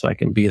 p.m. so I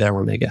can be there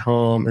when they get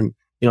home. And,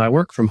 I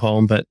work from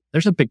home, but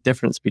there's a big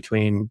difference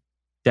between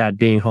dad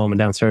being home and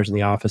downstairs in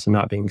the office and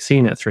not being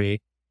seen at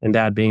 3, and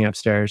dad being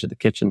upstairs at the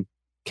kitchen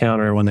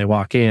counter when they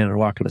walk in or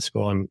walking to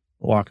school and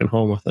walking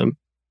home with them.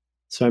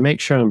 So I make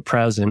sure I'm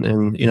present.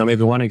 And,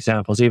 maybe one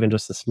example is even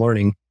just this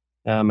morning,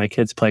 my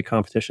kids play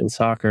competition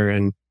soccer,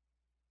 and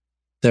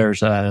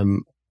there's a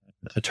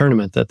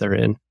tournament that they're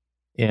in.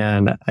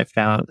 And I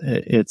found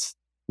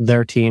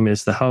their team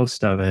is the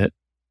host of it.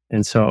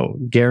 And so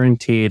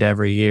guaranteed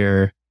every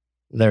year,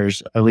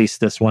 there's at least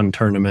this one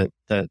tournament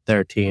that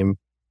their team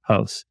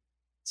hosts.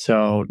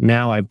 So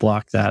now I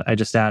blocked that. I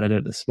just added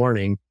it this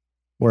morning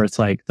where it's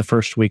like the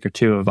first week or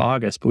 2 of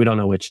August, but we don't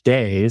know which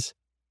days.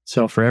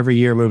 So for every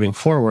year moving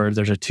forward,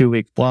 there's a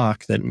 2-week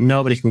block that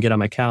nobody can get on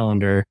my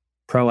calendar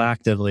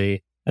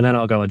proactively. And then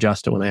I'll go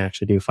adjust it when I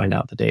actually do find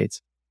out the dates.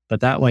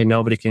 But that way,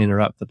 nobody can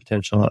interrupt the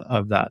potential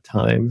of that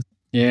time.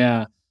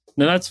 Yeah.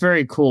 No, that's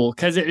very cool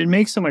because it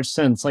makes so much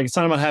sense. Like, it's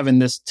not about having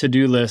this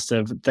to-do list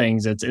of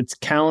things. It's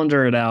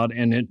calendar it out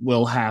and it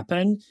will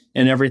happen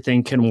and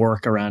everything can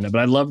work around it.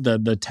 But I love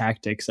the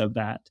tactics of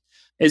that.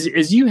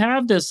 As you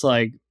have this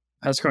like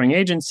fast growing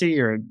agency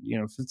or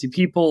 50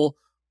 people,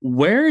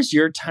 where's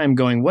your time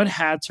going? What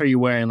hats are you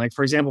wearing? Like,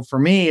 for example, for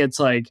me, it's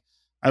like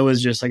I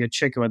was just like a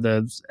chicken with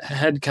the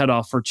head cut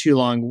off for too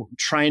long,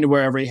 trying to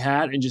wear every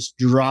hat and just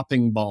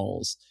dropping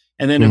balls.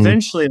 And then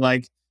eventually,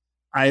 like,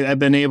 I've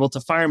been able to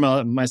fire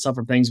myself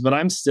from things, but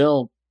I'm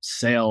still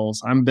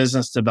sales. I'm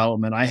business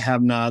development. I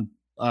have not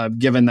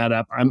given that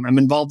up. I'm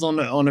involved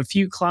on a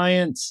few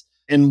clients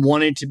and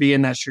wanting to be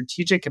in that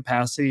strategic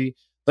capacity,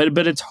 but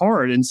it's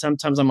hard. And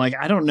sometimes I'm like,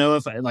 I don't know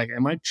if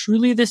am I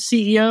truly the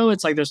CEO?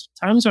 It's like there's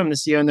times where I'm the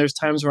CEO and there's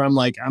times where I'm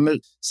like, I'm a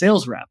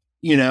sales rep,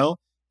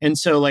 And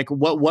so like,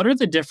 what are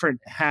the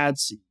different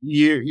hats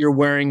you're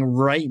wearing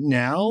right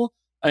now?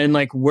 And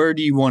like, where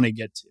do you want to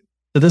get to?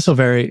 So this will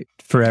vary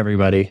for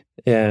everybody.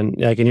 And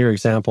like in your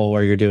example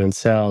where you're doing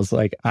sales,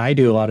 like I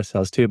do a lot of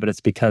sales too, but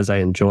it's because I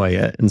enjoy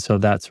it. And so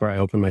that's where I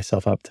open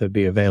myself up to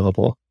be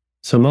available.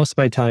 So most of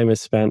my time is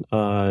spent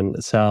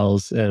on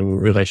sales and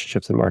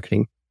relationships and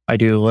marketing. I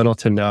do little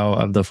to no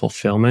of the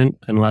fulfillment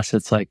unless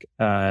it's like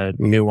a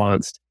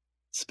nuanced,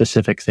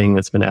 specific thing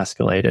that's been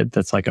escalated.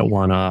 That's like a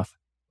one-off.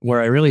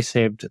 Where I really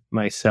saved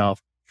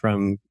myself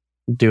from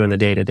doing the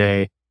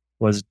day-to-day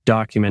was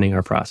documenting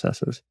our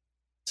processes.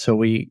 So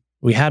we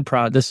had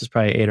this is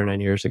probably 8 or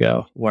 9 years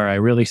ago, where I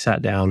really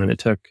sat down and it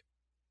took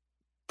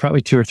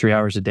probably 2 or 3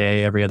 hours a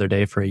day, every other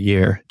day for a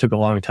year. It took a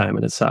long time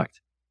and it sucked.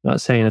 I'm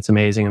not saying it's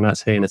amazing. I'm not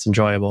saying it's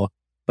enjoyable,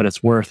 but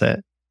it's worth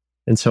it.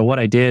 And so what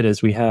I did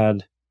is we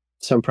had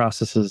some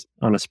processes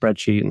on a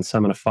spreadsheet and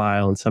some in a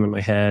file and some in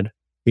my head.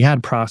 We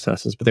had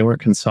processes, but they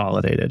weren't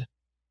consolidated.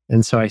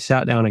 And so I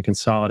sat down and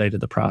consolidated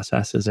the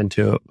processes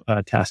into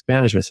a task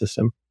management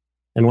system.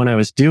 And when I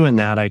was doing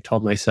that, I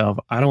told myself,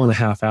 I don't want to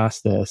half-ass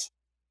this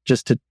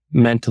just to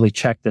mentally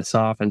check this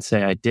off and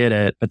say I did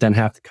it, but then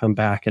have to come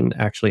back and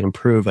actually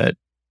improve it.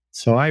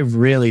 So I've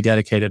really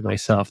dedicated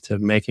myself to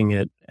making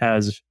it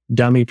as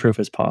dummy-proof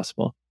as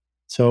possible.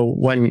 So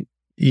when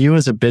you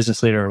as a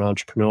business leader or an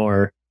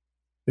entrepreneur,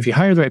 if you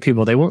hire the right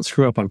people, they won't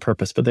screw up on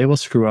purpose, but they will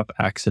screw up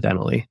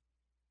accidentally.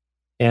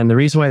 And the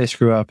reason why they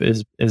screw up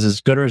is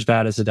as good or as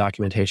bad as the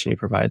documentation you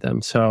provide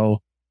them. So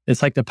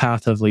it's like the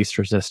path of least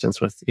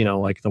resistance with,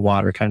 like the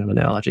water kind of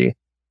analogy.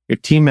 Your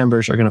team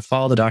members are going to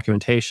follow the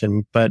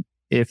documentation, but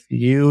if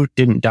you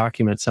didn't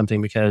document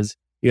something because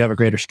you have a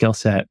greater skill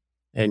set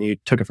and you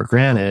took it for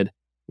granted,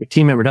 your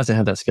team member doesn't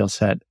have that skill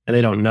set and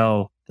they don't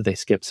know that they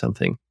skipped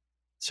something.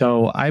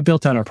 So I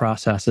built out our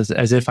processes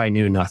as if I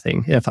knew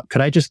nothing.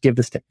 Could I just give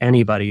this to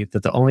anybody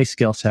that the only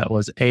skill set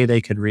was A,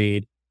 they could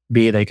read,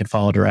 B, they could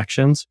follow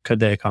directions, could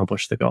they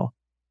accomplish the goal?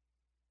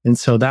 And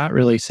so that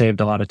really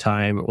saved a lot of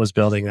time, was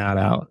building that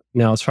out.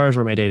 Now, as far as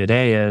where my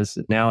day-to-day is,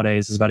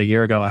 nowadays, is about a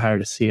year ago, I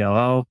hired a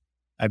COO.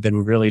 I've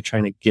been really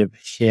trying to give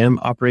him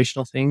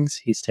operational things.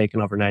 He's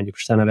taken over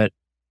 90% of it.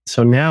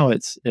 So now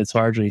it's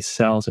largely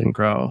sales and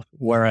growth.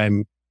 Where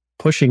I'm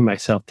pushing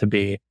myself to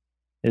be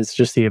is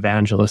just the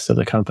evangelist of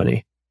the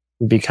company,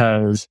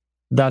 because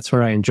that's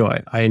where I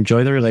enjoy. I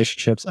enjoy the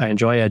relationships. I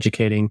enjoy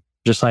educating.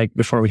 Just like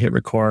before we hit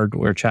record,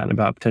 we're chatting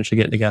about potentially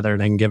getting together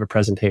and I can give a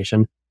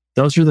presentation.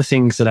 Those are the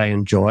things that I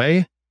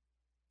enjoy,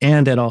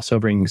 and it also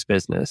brings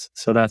business.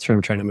 So that's where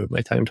I'm trying to move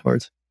my time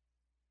towards.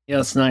 Yeah,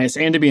 that's nice.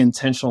 And to be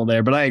intentional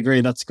there. But I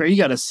agree. That's great. You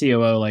got a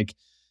COO, like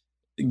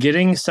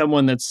getting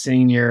someone that's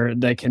senior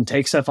that can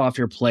take stuff off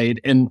your plate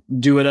and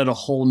do it at a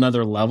whole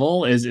nother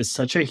level is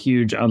such a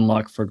huge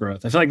unlock for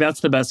growth. I feel like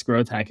that's the best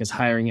growth hack, is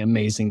hiring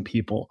amazing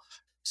people.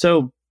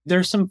 So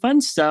there's some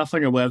fun stuff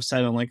on your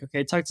website. I'm like,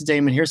 okay, talk to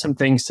Damon. Here's some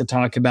things to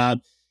talk about.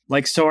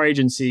 Like, so our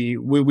agency,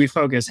 we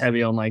focus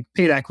heavy on like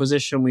paid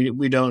acquisition.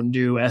 We don't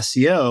do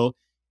SEO.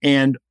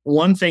 And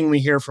one thing we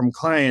hear from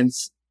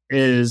clients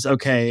is,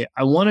 okay,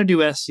 I want to do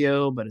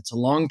SEO, but it's a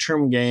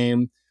long-term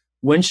game.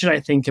 When should I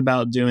think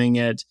about doing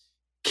it?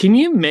 Can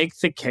you make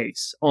the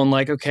case on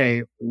like,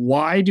 okay,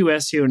 why do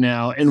SEO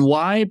now, and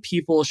why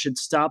people should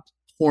stop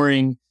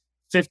pouring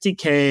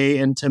 $50K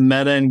into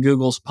Meta and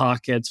Google's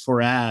pockets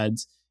for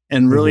ads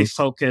and really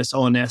focus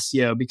on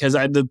SEO? Because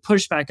the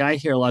pushback I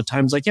hear a lot of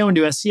times, like, yeah, I want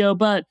to do SEO,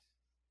 but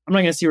I'm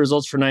not going to see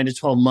results for 9 to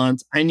 12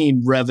 months. I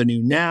need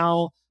revenue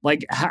now.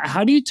 Like,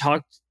 how do you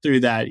talk through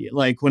that?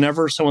 Like,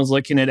 whenever someone's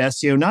looking at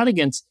SEO, not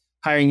against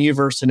hiring you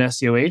versus an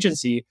SEO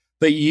agency,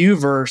 but you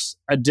versus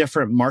a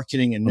different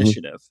marketing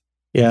initiative.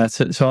 Yeah,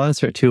 so I'll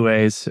answer it two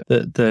ways.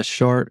 The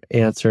short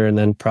answer, and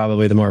then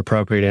probably the more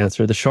appropriate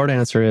answer. The short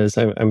answer is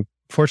I'm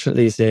fortunate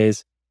these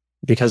days,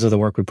 because of the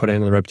work we put in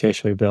and the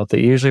reputation we built,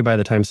 that usually by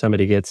the time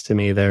somebody gets to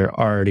me, they're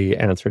already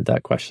answered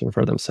that question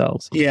for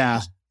themselves.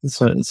 Yeah.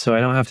 So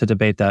I don't have to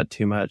debate that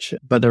too much.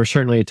 But there was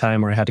certainly a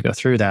time where I had to go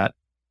through that.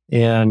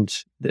 And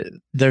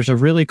there's a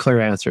really clear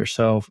answer.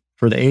 So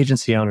for the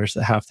agency owners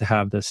that have to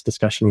have this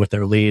discussion with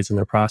their leads and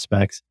their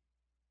prospects,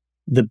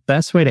 the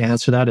best way to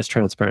answer that is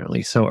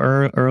transparently. So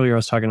earlier I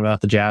was talking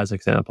about the jazz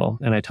example,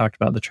 and I talked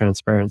about the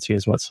transparency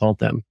is what sold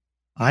them.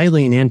 I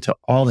lean into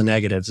all the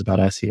negatives about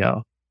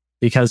SEO,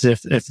 because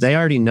if they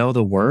already know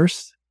the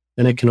worst,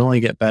 then it can only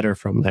get better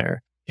from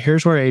there.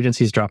 Here's where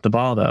agencies drop the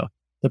ball, though.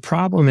 The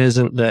problem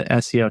isn't that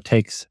SEO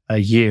takes a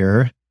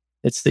year.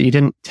 It's that you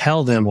didn't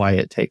tell them why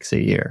it takes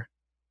a year.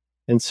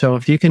 And so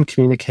if you can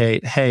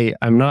communicate, hey,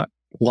 I'm not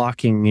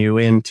locking you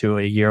into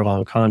a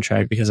year-long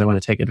contract because I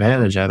want to take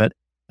advantage of it.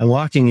 I'm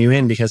locking you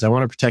in because I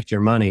want to protect your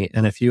money.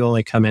 And if you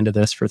only come into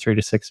this for 3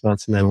 to 6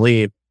 months and then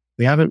leave,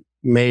 we haven't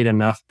made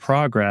enough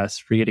progress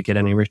for you to get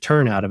any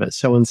return out of it.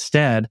 So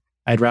instead,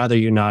 I'd rather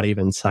you not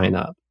even sign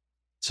up.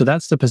 So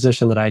that's the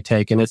position that I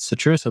take, and it's the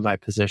truth of my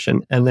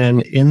position. And then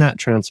in that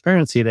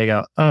transparency, they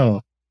go,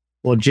 oh,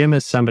 well, Jim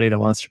is somebody that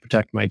wants to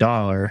protect my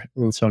dollar,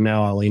 and so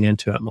now I'll lean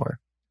into it more.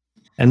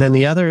 And then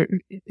the other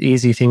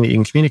easy thing that you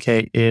can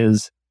communicate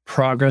is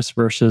progress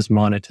versus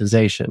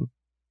monetization.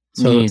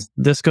 So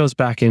this goes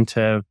back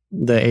into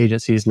the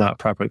agencies not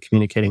properly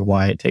communicating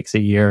why it takes a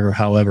year or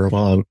however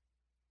long.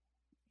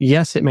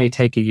 Yes, it may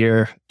take a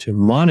year to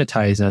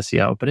monetize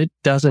SEO, but it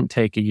doesn't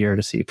take a year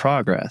to see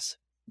progress.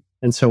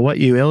 And so what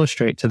you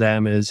illustrate to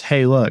them is,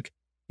 hey, look,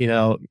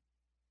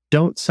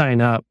 don't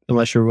sign up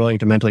unless you're willing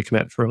to mentally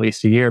commit for at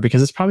least a year,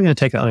 because it's probably going to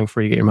take that long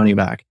before you get your money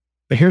back.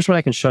 But here's what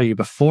I can show you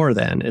before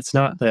then. It's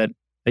not that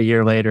a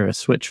year later a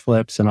switch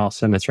flips and all of a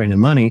sudden it's raining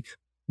money.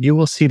 You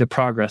will see the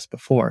progress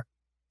before.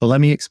 But let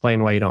me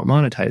explain why you don't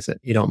monetize it.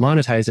 You don't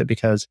monetize it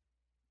because,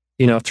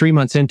 3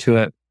 months into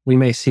it, we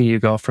may see you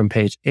go from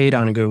page 8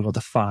 on Google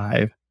to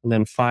 5, and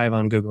then 5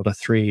 on Google to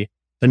 3,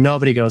 but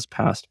nobody goes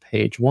past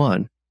page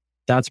 1.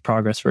 That's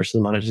progress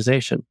versus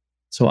monetization.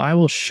 So I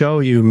will show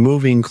you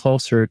moving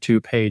closer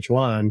to page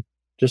 1,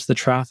 just the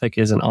traffic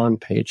isn't on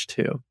page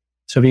 2.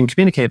 So if you can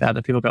communicate that,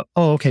 then people go,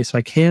 oh, okay, so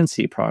I can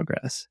see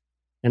progress,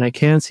 and I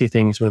can see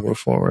things moving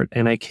forward,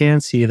 and I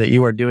can see that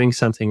you are doing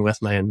something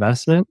with my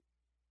investment.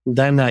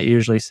 Then that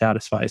usually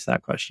satisfies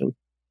that question.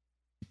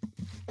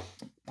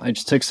 I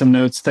just took some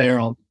notes there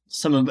on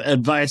some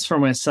advice for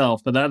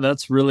myself, but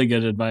that's really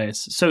good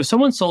advice. So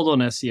someone sold on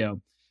SEO,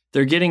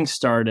 they're getting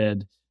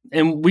started,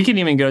 and we can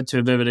even go to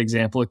a vivid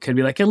example. It could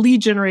be like a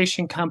lead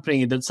generation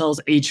company that sells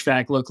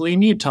HVAC locally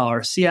in Utah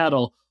or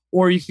Seattle,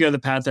 or you could go the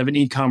path of an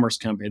e-commerce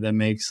company that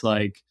makes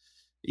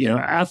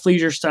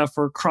athleisure stuff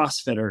for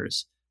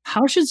CrossFitters.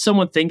 How should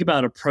someone think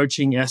about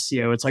approaching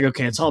SEO? It's like,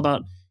 okay, it's all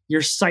about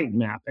your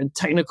sitemap and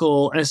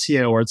technical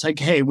SEO, or it's like,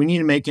 hey, we need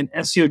to make an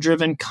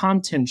SEO-driven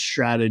content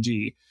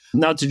strategy.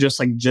 Not to just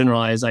like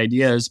generalize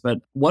ideas, but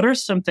what are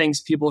some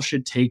things people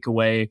should take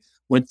away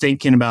when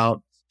thinking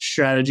about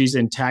strategies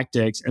and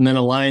tactics, and then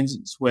aligns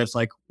with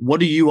like, what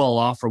do you all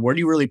offer? Where do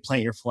you really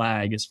plant your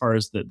flag as far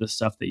as the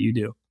stuff that you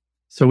do?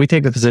 So we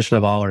take the position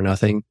of all or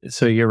nothing.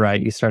 So you're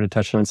right. You started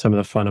touching on some of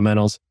the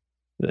fundamentals.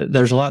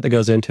 There's a lot that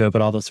goes into it,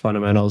 but all those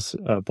fundamentals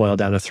boil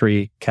down to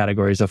three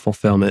categories of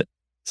fulfillment.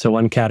 So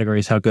one category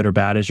is how good or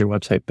bad is your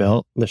website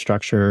built? The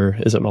structure,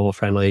 is it mobile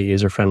friendly,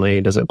 user friendly?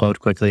 Does it load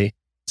quickly?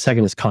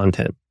 Second is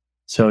content.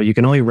 So you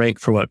can only rank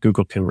for what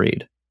Google can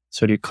read.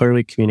 So do you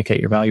clearly communicate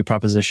your value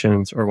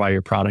propositions or why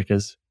your product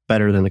is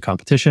better than the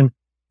competition?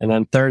 And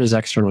then third is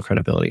external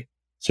credibility.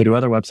 So do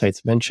other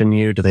websites mention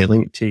you? Do they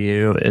link to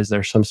you? Is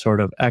there some sort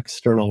of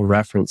external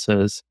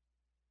references?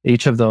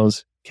 Each of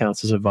those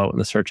counts as a vote in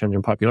the search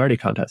engine popularity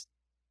contest.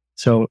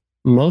 So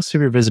most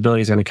of your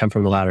visibility is going to come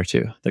from the latter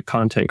two, the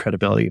content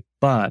credibility,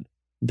 but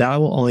that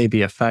will only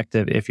be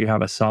effective if you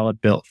have a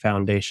solid built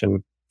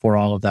foundation for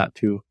all of that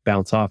to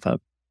bounce off of.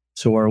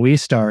 So where we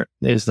start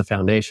is the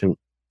foundation.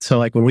 So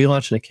like when we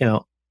launch an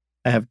account,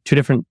 I have two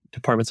different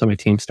departments on my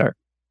team start.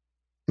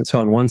 And so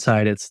on one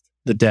side, it's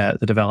the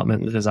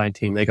development and the design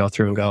team. They go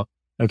through and go,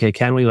 okay,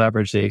 can we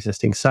leverage the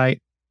existing site?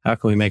 How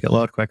can we make it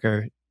load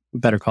quicker,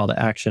 better call to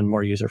action,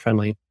 more user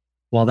friendly?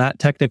 While that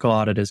technical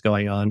audit is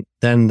going on,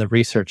 then the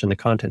research and the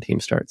content team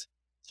starts.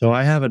 So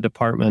I have a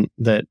department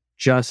that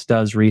just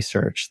does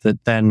research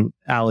that then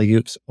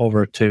alley-oops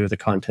over to the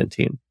content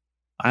team.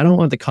 I don't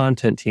want the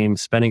content team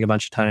spending a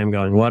bunch of time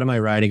going, what am I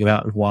writing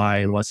about and why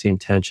and what's the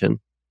intention?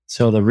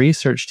 So the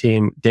research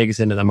team digs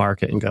into the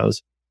market and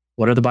goes,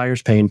 what are the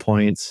buyer's pain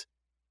points?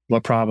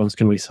 What problems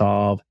can we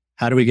solve?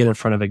 How do we get in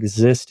front of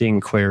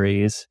existing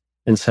queries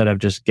instead of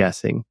just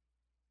guessing?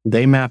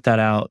 They map that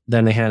out.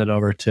 Then they hand it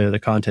over to the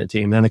content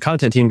team. Then the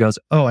content team goes,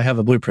 oh, I have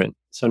a blueprint.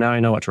 So now I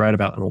know what to write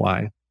about and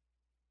why.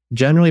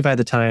 Generally, by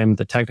the time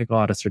the technical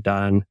audits are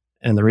done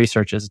and the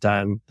research is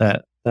done,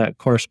 that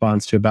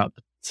corresponds to about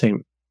the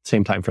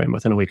same time frame,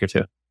 within a week or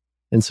two.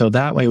 And so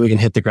that way we can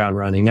hit the ground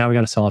running. Now we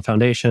got a solid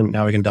foundation.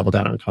 Now we can double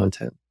down on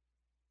content.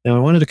 Now I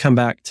wanted to come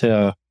back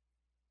to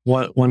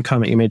one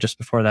comment you made just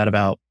before that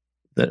about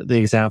the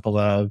example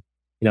of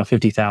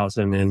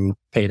 50,000 in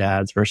paid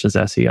ads versus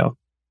SEO.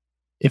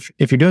 If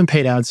you're doing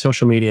paid ads,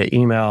 social media,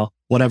 email,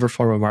 whatever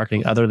form of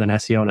marketing other than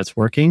SEO and it's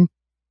working,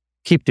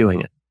 keep doing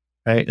it,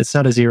 right? It's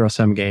not a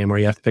zero-sum game where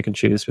you have to pick and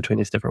choose between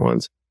these different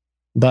ones.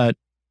 But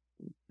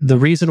the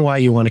reason why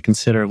you want to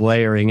consider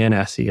layering in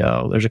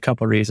SEO, there's a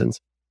couple of reasons.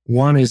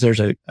 One is there's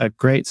a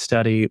great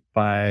study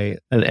by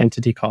an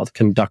entity called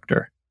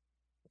Conductor.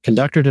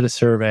 Conductor did a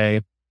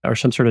survey or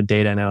some sort of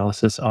data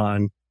analysis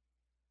on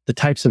the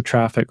types of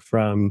traffic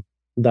from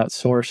that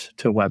source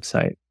to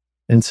website.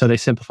 And so they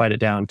simplified it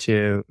down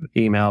to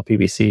email,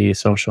 PPC,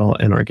 social,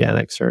 and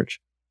organic search.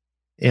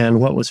 And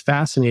what was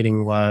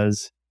fascinating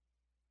was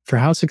for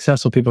how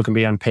successful people can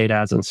be on paid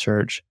ads and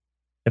search,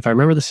 if I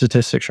remember the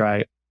statistics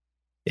right,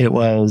 it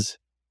was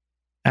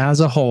as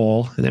a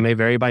whole, and it may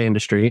vary by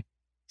industry,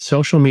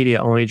 social media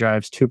only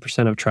drives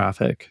 2% of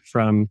traffic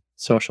from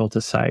social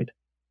to site.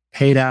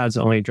 Paid ads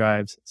only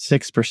drives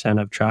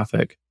 6% of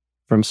traffic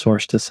from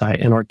source to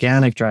site, and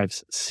organic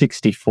drives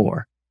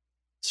 64%.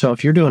 So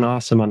if you're doing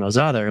awesome on those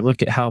other,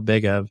 look at how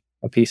big of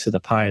a piece of the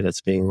pie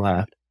that's being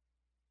left.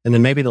 And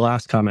then maybe the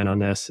last comment on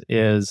this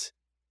is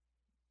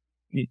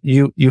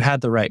you had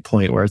the right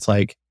point where it's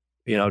like,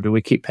 do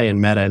we keep paying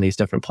Meta in these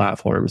different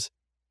platforms?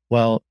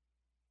 Well,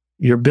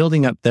 you're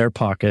building up their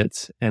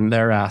pockets and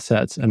their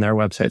assets and their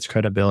website's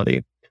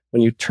credibility.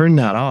 When you turn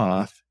that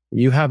off,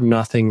 you have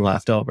nothing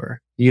left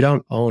over. You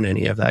don't own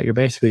any of that. You're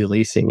basically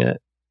leasing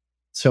it.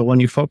 So when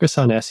you focus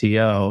on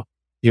SEO,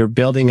 you're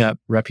building up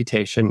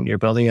reputation, you're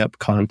building up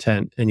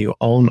content, and you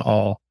own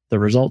all the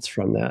results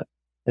from that.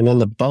 And then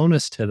the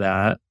bonus to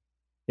that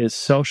is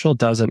social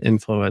doesn't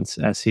influence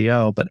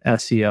SEO, but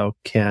SEO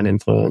can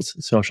influence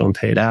social and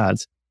paid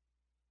ads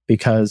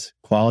because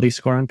quality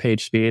score on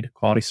page speed,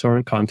 quality score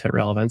on content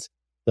relevance,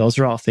 those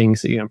are all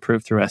things that you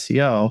improve through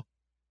SEO,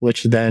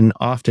 which then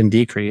often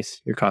decrease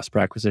your cost per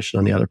acquisition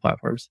on the other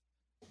platforms.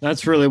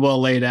 That's really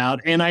well laid out.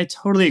 And I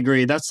totally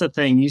agree. That's the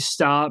thing. You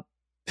stop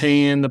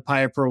paying the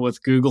piper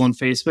with Google and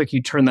Facebook,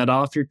 you turn that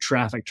off, your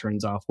traffic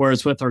turns off.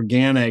 Whereas with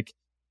organic,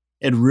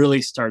 it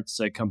really starts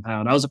to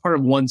compound. I was a part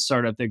of one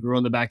startup that grew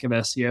on the back of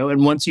SEO.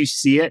 And once you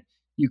see it,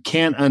 you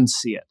can't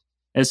unsee it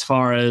as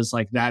far as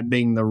like that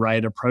being the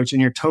right approach.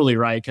 And you're totally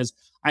right. Because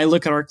I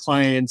look at our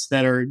clients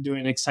that are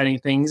doing exciting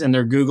things and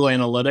their Google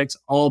Analytics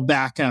all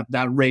back up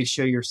that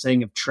ratio you're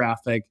saying of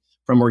traffic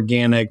from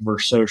organic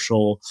versus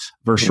social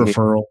versus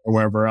referral or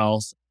wherever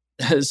else.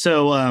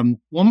 So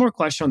one more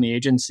question on the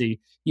agency.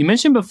 You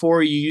mentioned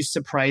before you used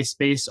to price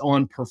based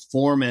on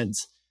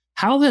performance.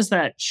 How has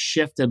that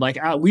shifted? Like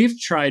we've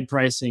tried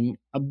pricing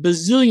a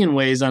bazillion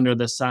ways under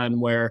the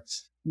sun where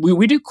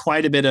we do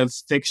quite a bit of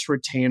fixed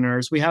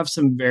retainers. We have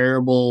some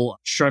variable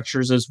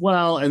structures as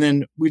well. And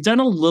then we've done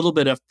a little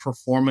bit of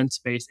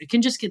performance-based. It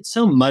can just get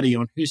so muddy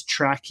on who's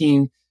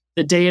tracking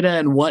the data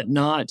and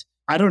whatnot.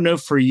 I don't know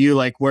for you,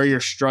 like where your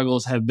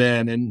struggles have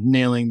been in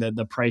nailing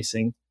the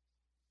pricing.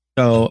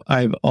 So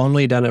I've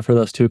only done it for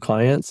those 2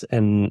 clients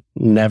and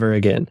never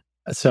again.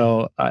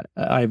 So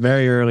I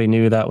very early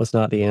knew that was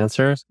not the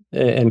answer,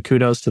 and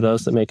kudos to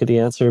those that make it the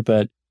answer.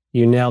 But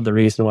you nailed the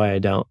reason why I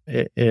don't.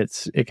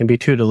 It can be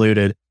too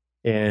diluted.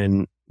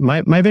 And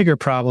my bigger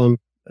problem,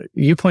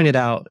 you pointed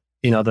out,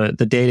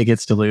 the data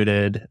gets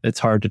diluted. It's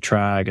hard to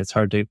track. It's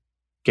hard to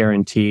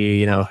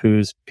guarantee,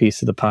 whose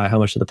piece of the pie, how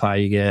much of the pie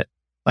you get.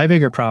 My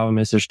bigger problem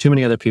is there's too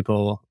many other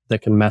people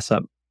that can mess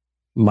up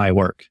my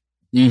work.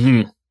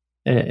 Mm-hmm.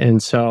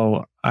 And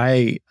so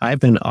I've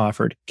been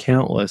offered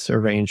countless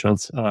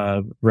arrangements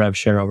of rev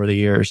share over the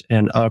years,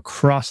 and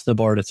across the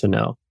board, it's a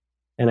no.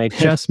 And I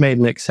just made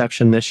an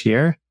exception this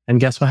year, and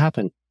guess what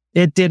happened?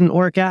 It didn't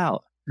work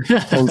out.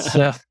 And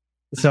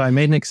so I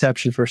made an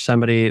exception for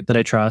somebody that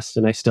I trust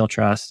and I still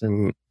trust.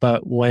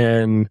 But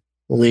when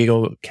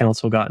legal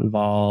counsel got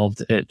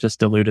involved, it just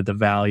diluted the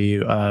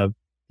value of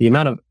the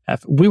amount of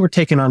we were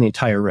taking on the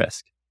entire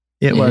risk.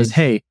 It was,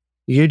 hey,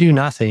 you do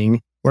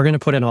nothing. We're going to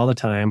put in all the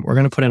time. We're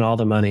going to put in all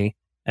the money.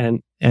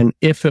 And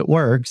if it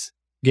works,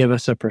 give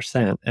us a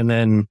percent. And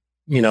then,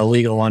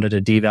 legal wanted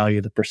to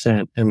devalue the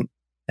percent. And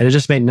it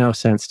just made no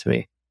sense to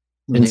me.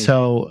 And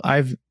so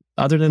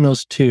other than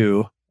those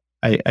 2,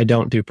 I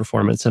don't do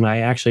performance, and I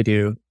actually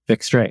do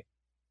fixed rate.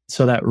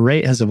 So that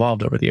rate has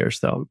evolved over the years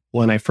though.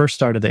 When I first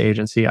started the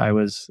agency, I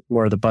was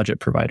more of the budget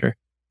provider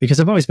because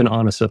I've always been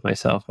honest with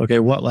myself. Okay,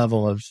 what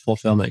level of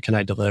fulfillment can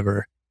I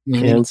deliver?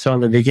 And so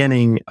in the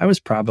beginning, I was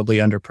probably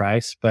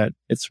underpriced, but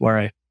it's where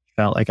I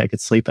felt like I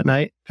could sleep at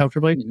night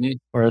comfortably,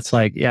 where it's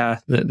like, yeah,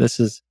 this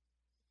is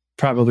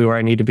probably where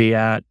I need to be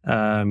at,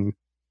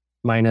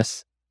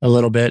 minus a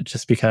little bit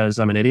just because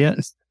I'm an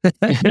idiot.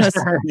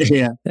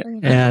 Yeah.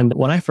 And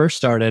when I first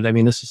started,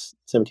 this was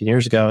 17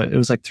 years ago, it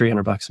was like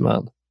 $300 a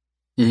month.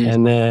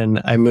 And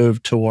then I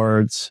moved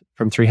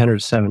from 300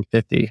 to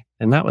 750.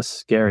 And that was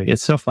scary.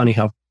 It's so funny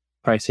how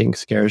pricing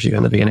scares you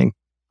in the beginning.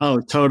 Oh,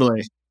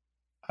 totally.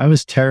 I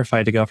was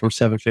terrified to go from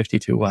 750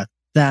 to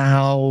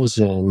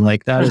 1,000.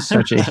 Like that is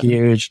such a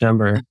huge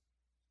number.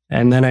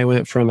 And then I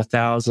went from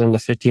 1,000 to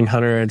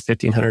 1,500,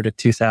 1,500 to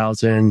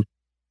 2,000.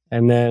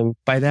 And then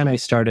by then I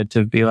started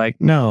to be like,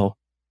 no,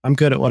 I'm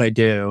good at what I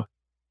do.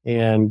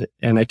 And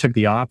I took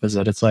the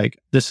opposite. It's like,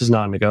 this is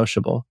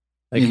non-negotiable.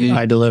 Like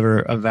I deliver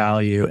a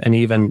value, and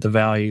even the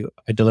value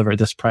I deliver at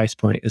this price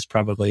point is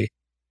probably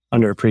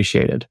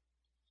underappreciated.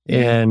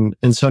 And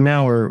so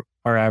now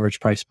our average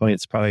price point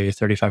is probably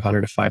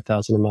 3,500 to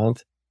 5,000 a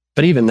month.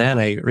 But even then,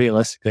 I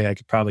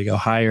could probably go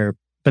higher.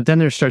 But then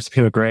there starts to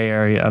be a gray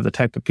area of the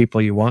type of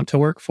people you want to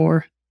work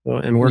for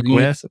and work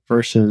with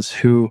versus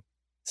who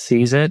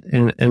sees it.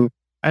 And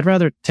I'd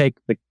rather take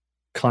the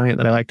client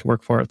that I like to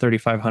work for at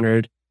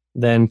 3,500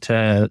 than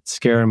to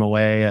scare them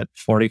away at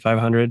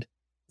 4,500.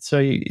 So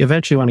you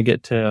eventually want to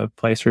get to a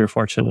place where you're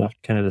fortunate enough to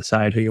kind of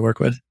decide who you work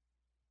with.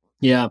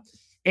 Yeah.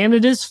 And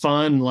it is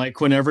fun,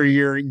 like whenever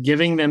you're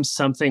giving them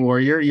something where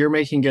you're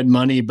making good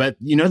money, but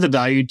the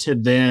value to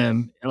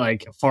them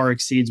like far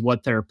exceeds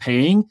what they're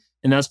paying.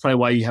 And that's probably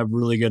why you have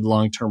really good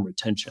long-term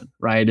retention,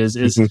 right? Is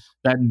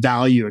that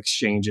value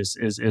exchange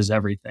is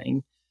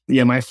everything.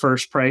 Yeah, my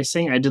first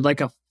pricing, I did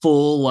like a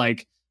full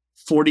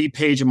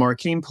 40-page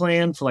marketing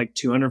plan for like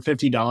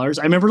 $250.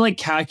 I remember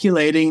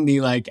calculating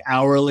the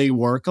hourly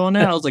work on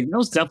it. I was like, that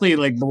was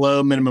definitely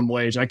below minimum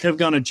wage. I could have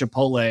gone to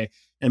Chipotle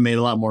and made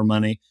a lot more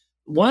money.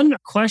 One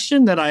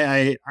question that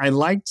I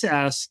like to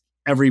ask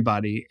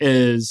everybody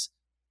is,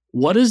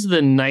 what is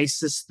the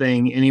nicest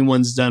thing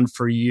anyone's done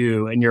for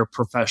you in your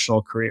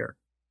professional career?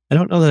 I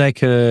don't know that I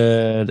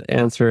could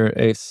answer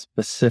a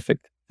specific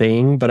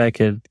thing, but I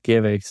could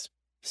give a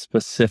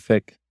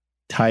specific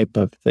type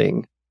of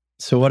thing.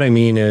 So what I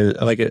mean is,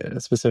 like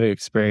a specific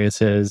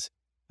experience is,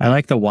 I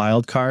like the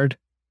wild card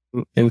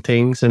in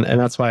things. And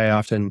that's why I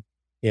often,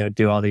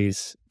 do all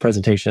these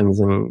presentations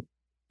and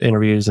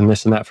interviews and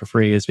this and that for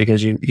free, is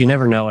because you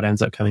never know what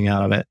ends up coming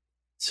out of it.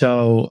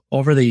 So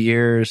over the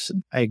years,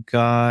 I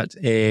got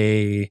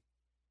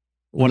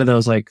one of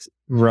those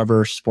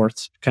rubber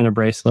sports kind of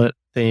bracelet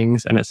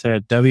things, and it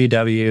said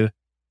WWDVD.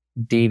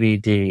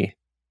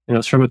 And it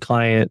was from a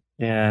client,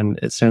 and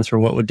it stands for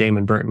What Would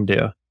Damon Burton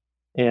Do?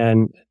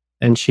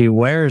 And she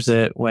wears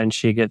it when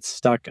she gets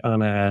stuck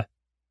on a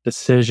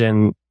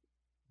decision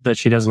that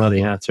she doesn't know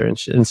the answer.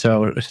 And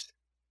so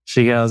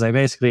she goes, I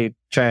basically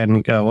try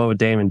and go, what would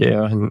Damon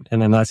do? And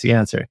then that's the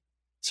answer.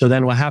 So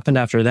then what happened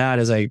after that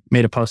is I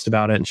made a post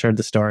about it and shared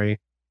the story.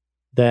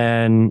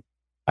 Then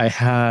I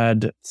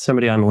had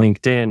somebody on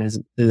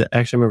LinkedIn,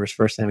 actually I remember his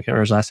first name, I can't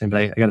remember his last name, but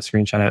I got a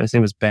screenshot of it. His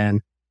name was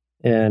Ben.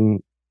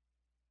 And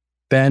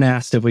Ben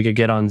asked if we could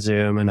get on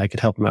Zoom and I could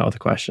help him out with a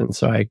question.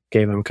 So I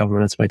gave him a couple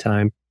minutes of my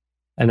time.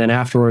 And then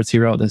afterwards, he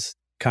wrote this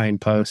kind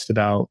post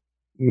about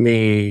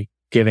me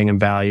giving him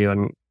value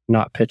and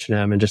not pitching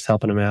him and just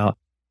helping him out.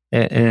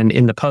 And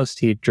in the post,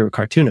 he drew a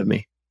cartoon of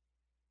me.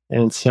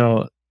 And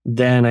so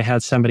then I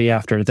had somebody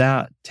after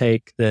that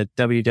take the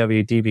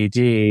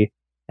WWDVD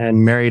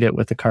and married it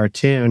with the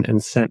cartoon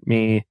and sent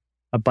me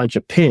a bunch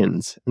of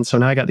pins. And so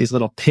now I got these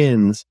little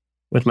pins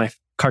with my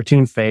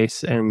cartoon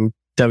face and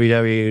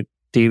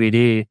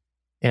WWDVD.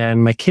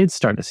 And my kids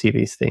start to see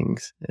these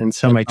things. And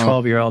so my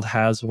 12-year-old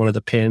has one of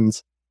the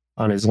pins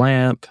on his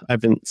lamp.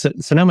 So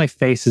now my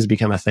face has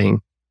become a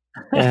thing.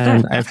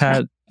 And I've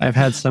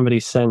had somebody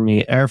send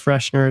me air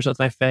fresheners with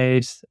my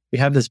face. We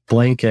have this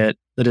blanket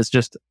that is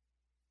just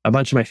a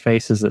bunch of my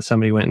faces that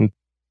somebody went and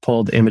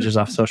pulled images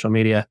off social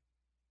media.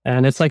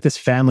 And it's like this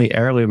family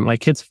heirloom. My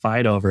kids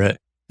fight over it.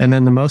 And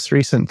then the most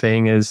recent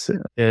thing is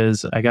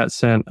I got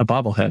sent a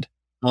bobblehead.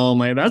 Oh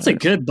man, that's a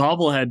good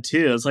bobblehead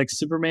too. It's like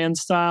Superman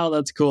style.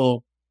 That's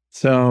cool.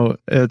 So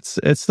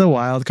it's the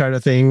wild card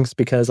of things,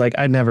 because like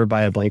I'd never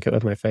buy a blanket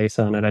with my face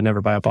on it. I'd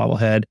never buy a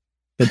bobblehead.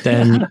 But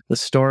then the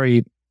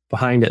story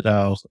behind it,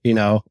 though,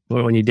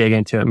 when you dig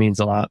into it, means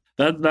a lot.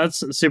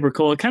 That's super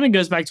cool. It kind of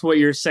goes back to what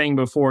you were saying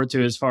before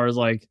too, as far as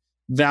like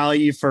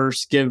value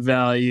first, give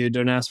value,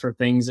 don't ask for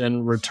things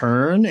in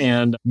return,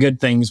 and good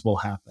things will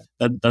happen.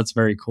 That's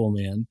very cool,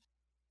 man.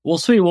 Well,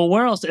 sweet. Well,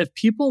 where else? If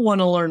people want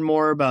to learn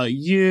more about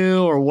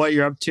you or what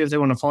you're up to, if they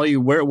want to follow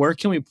you, where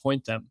can we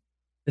point them?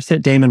 Just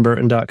hit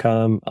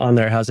damonburton.com. On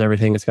there, it has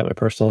everything. It's got my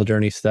personal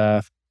journey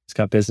stuff. It's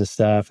got business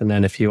stuff. And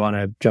then if you want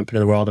to jump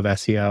into the world of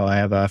SEO, I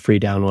have a free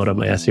download of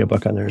my SEO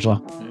book on there as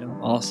well. Yeah,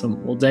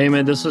 awesome. Well,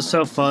 Damon, this was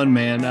so fun,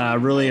 man. I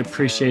really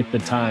appreciate the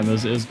time.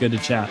 It was good to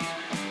chat.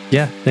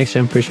 Yeah. Thanks,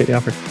 Jim. Appreciate the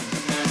offer.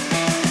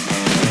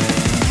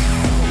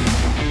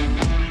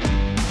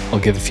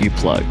 I'll give a few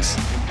plugs.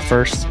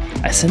 First,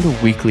 I send a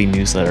weekly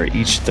newsletter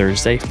each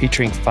Thursday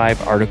featuring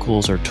 5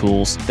 articles or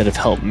tools that have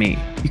helped me.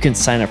 You can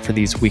sign up for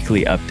these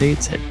weekly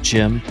updates at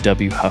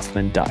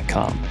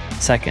jimwhuffman.com.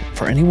 Second,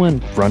 for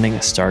anyone running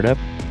a startup,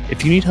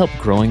 if you need help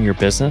growing your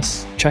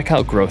business, check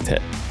out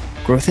GrowthHit.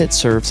 GrowthHit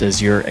serves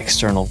as your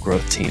external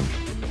growth team.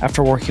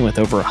 After working with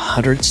over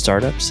 100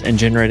 startups and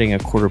generating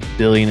 $250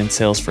 million in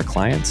sales for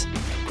clients,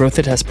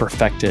 GrowthIt has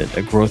perfected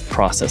a growth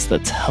process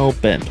that's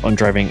hell-bent on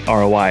driving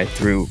ROI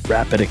through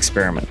rapid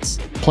experiments.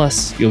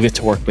 Plus, you'll get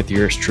to work with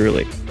yours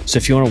truly. So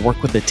if you want to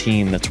work with a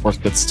team that's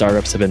worked with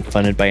startups that have been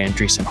funded by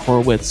Andreessen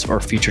Horowitz or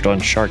featured on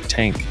Shark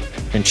Tank,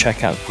 then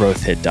check out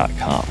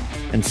growthhit.com.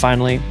 And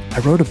finally, I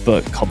wrote a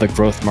book called The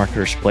Growth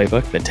Marketer's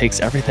Playbook that takes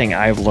everything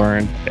I've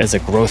learned as a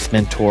growth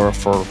mentor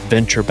for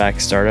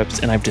venture-backed startups,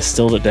 and I've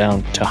distilled it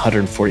down to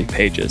 140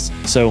 pages.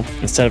 So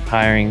instead of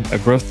hiring a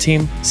growth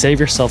team, save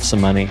yourself some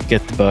money,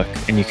 get the book,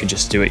 and you can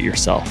just do it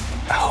yourself.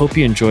 I hope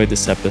you enjoyed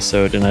this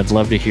episode, and I'd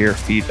love to hear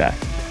feedback.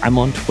 I'm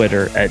on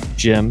Twitter at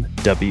Jim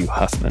W.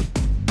 Huffman.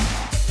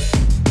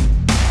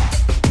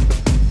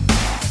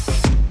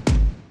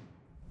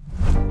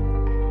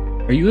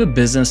 Are you a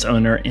business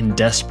owner in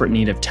desperate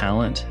need of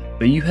talent,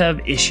 but you have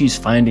issues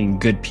finding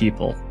good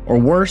people? Or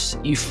worse,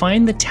 you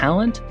find the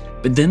talent,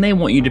 but then they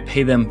want you to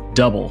pay them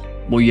double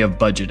what you have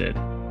budgeted.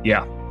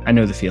 Yeah, I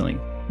know the feeling.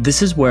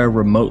 This is where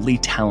Remotely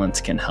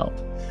Talents can help.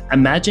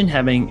 Imagine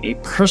having a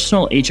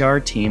personal HR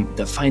team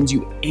that finds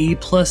you A+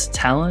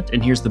 talent,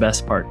 and here's the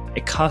best part.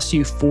 It costs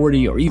you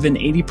 40 or even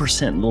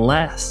 80%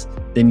 less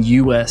than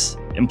US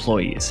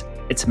employees.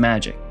 It's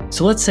magic.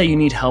 So let's say you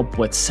need help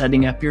with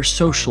setting up your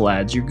social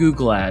ads, your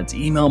Google ads,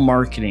 email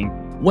marketing,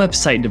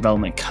 website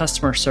development,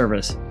 customer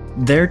service.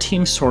 Their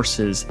team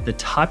sources the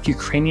top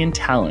Ukrainian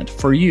talent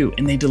for you,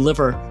 and they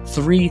deliver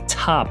 3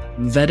 top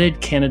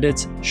vetted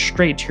candidates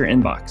straight to your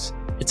inbox.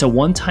 It's a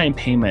one-time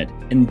payment,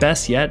 and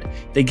best yet,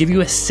 they give you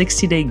a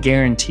 60-day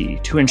guarantee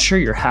to ensure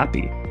you're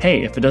happy.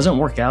 Hey, if it doesn't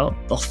work out,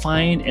 they'll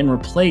find and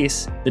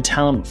replace the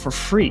talent for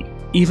free.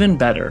 Even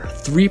better,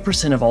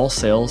 3% of all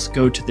sales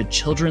go to the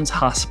Children's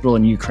Hospital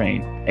in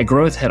Ukraine. At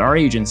GrowthHit, our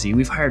agency,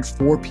 we've hired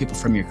 4 people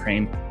from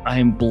Ukraine. I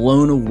am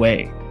blown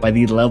away by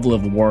the level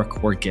of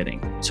work we're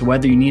getting. So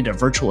whether you need a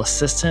virtual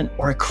assistant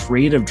or a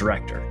creative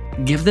director,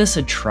 give this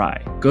a try.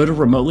 Go to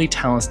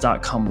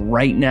remotelytalents.com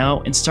right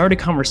now and start a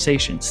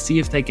conversation. See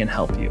if they can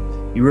help you.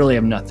 You really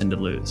have nothing to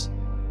lose.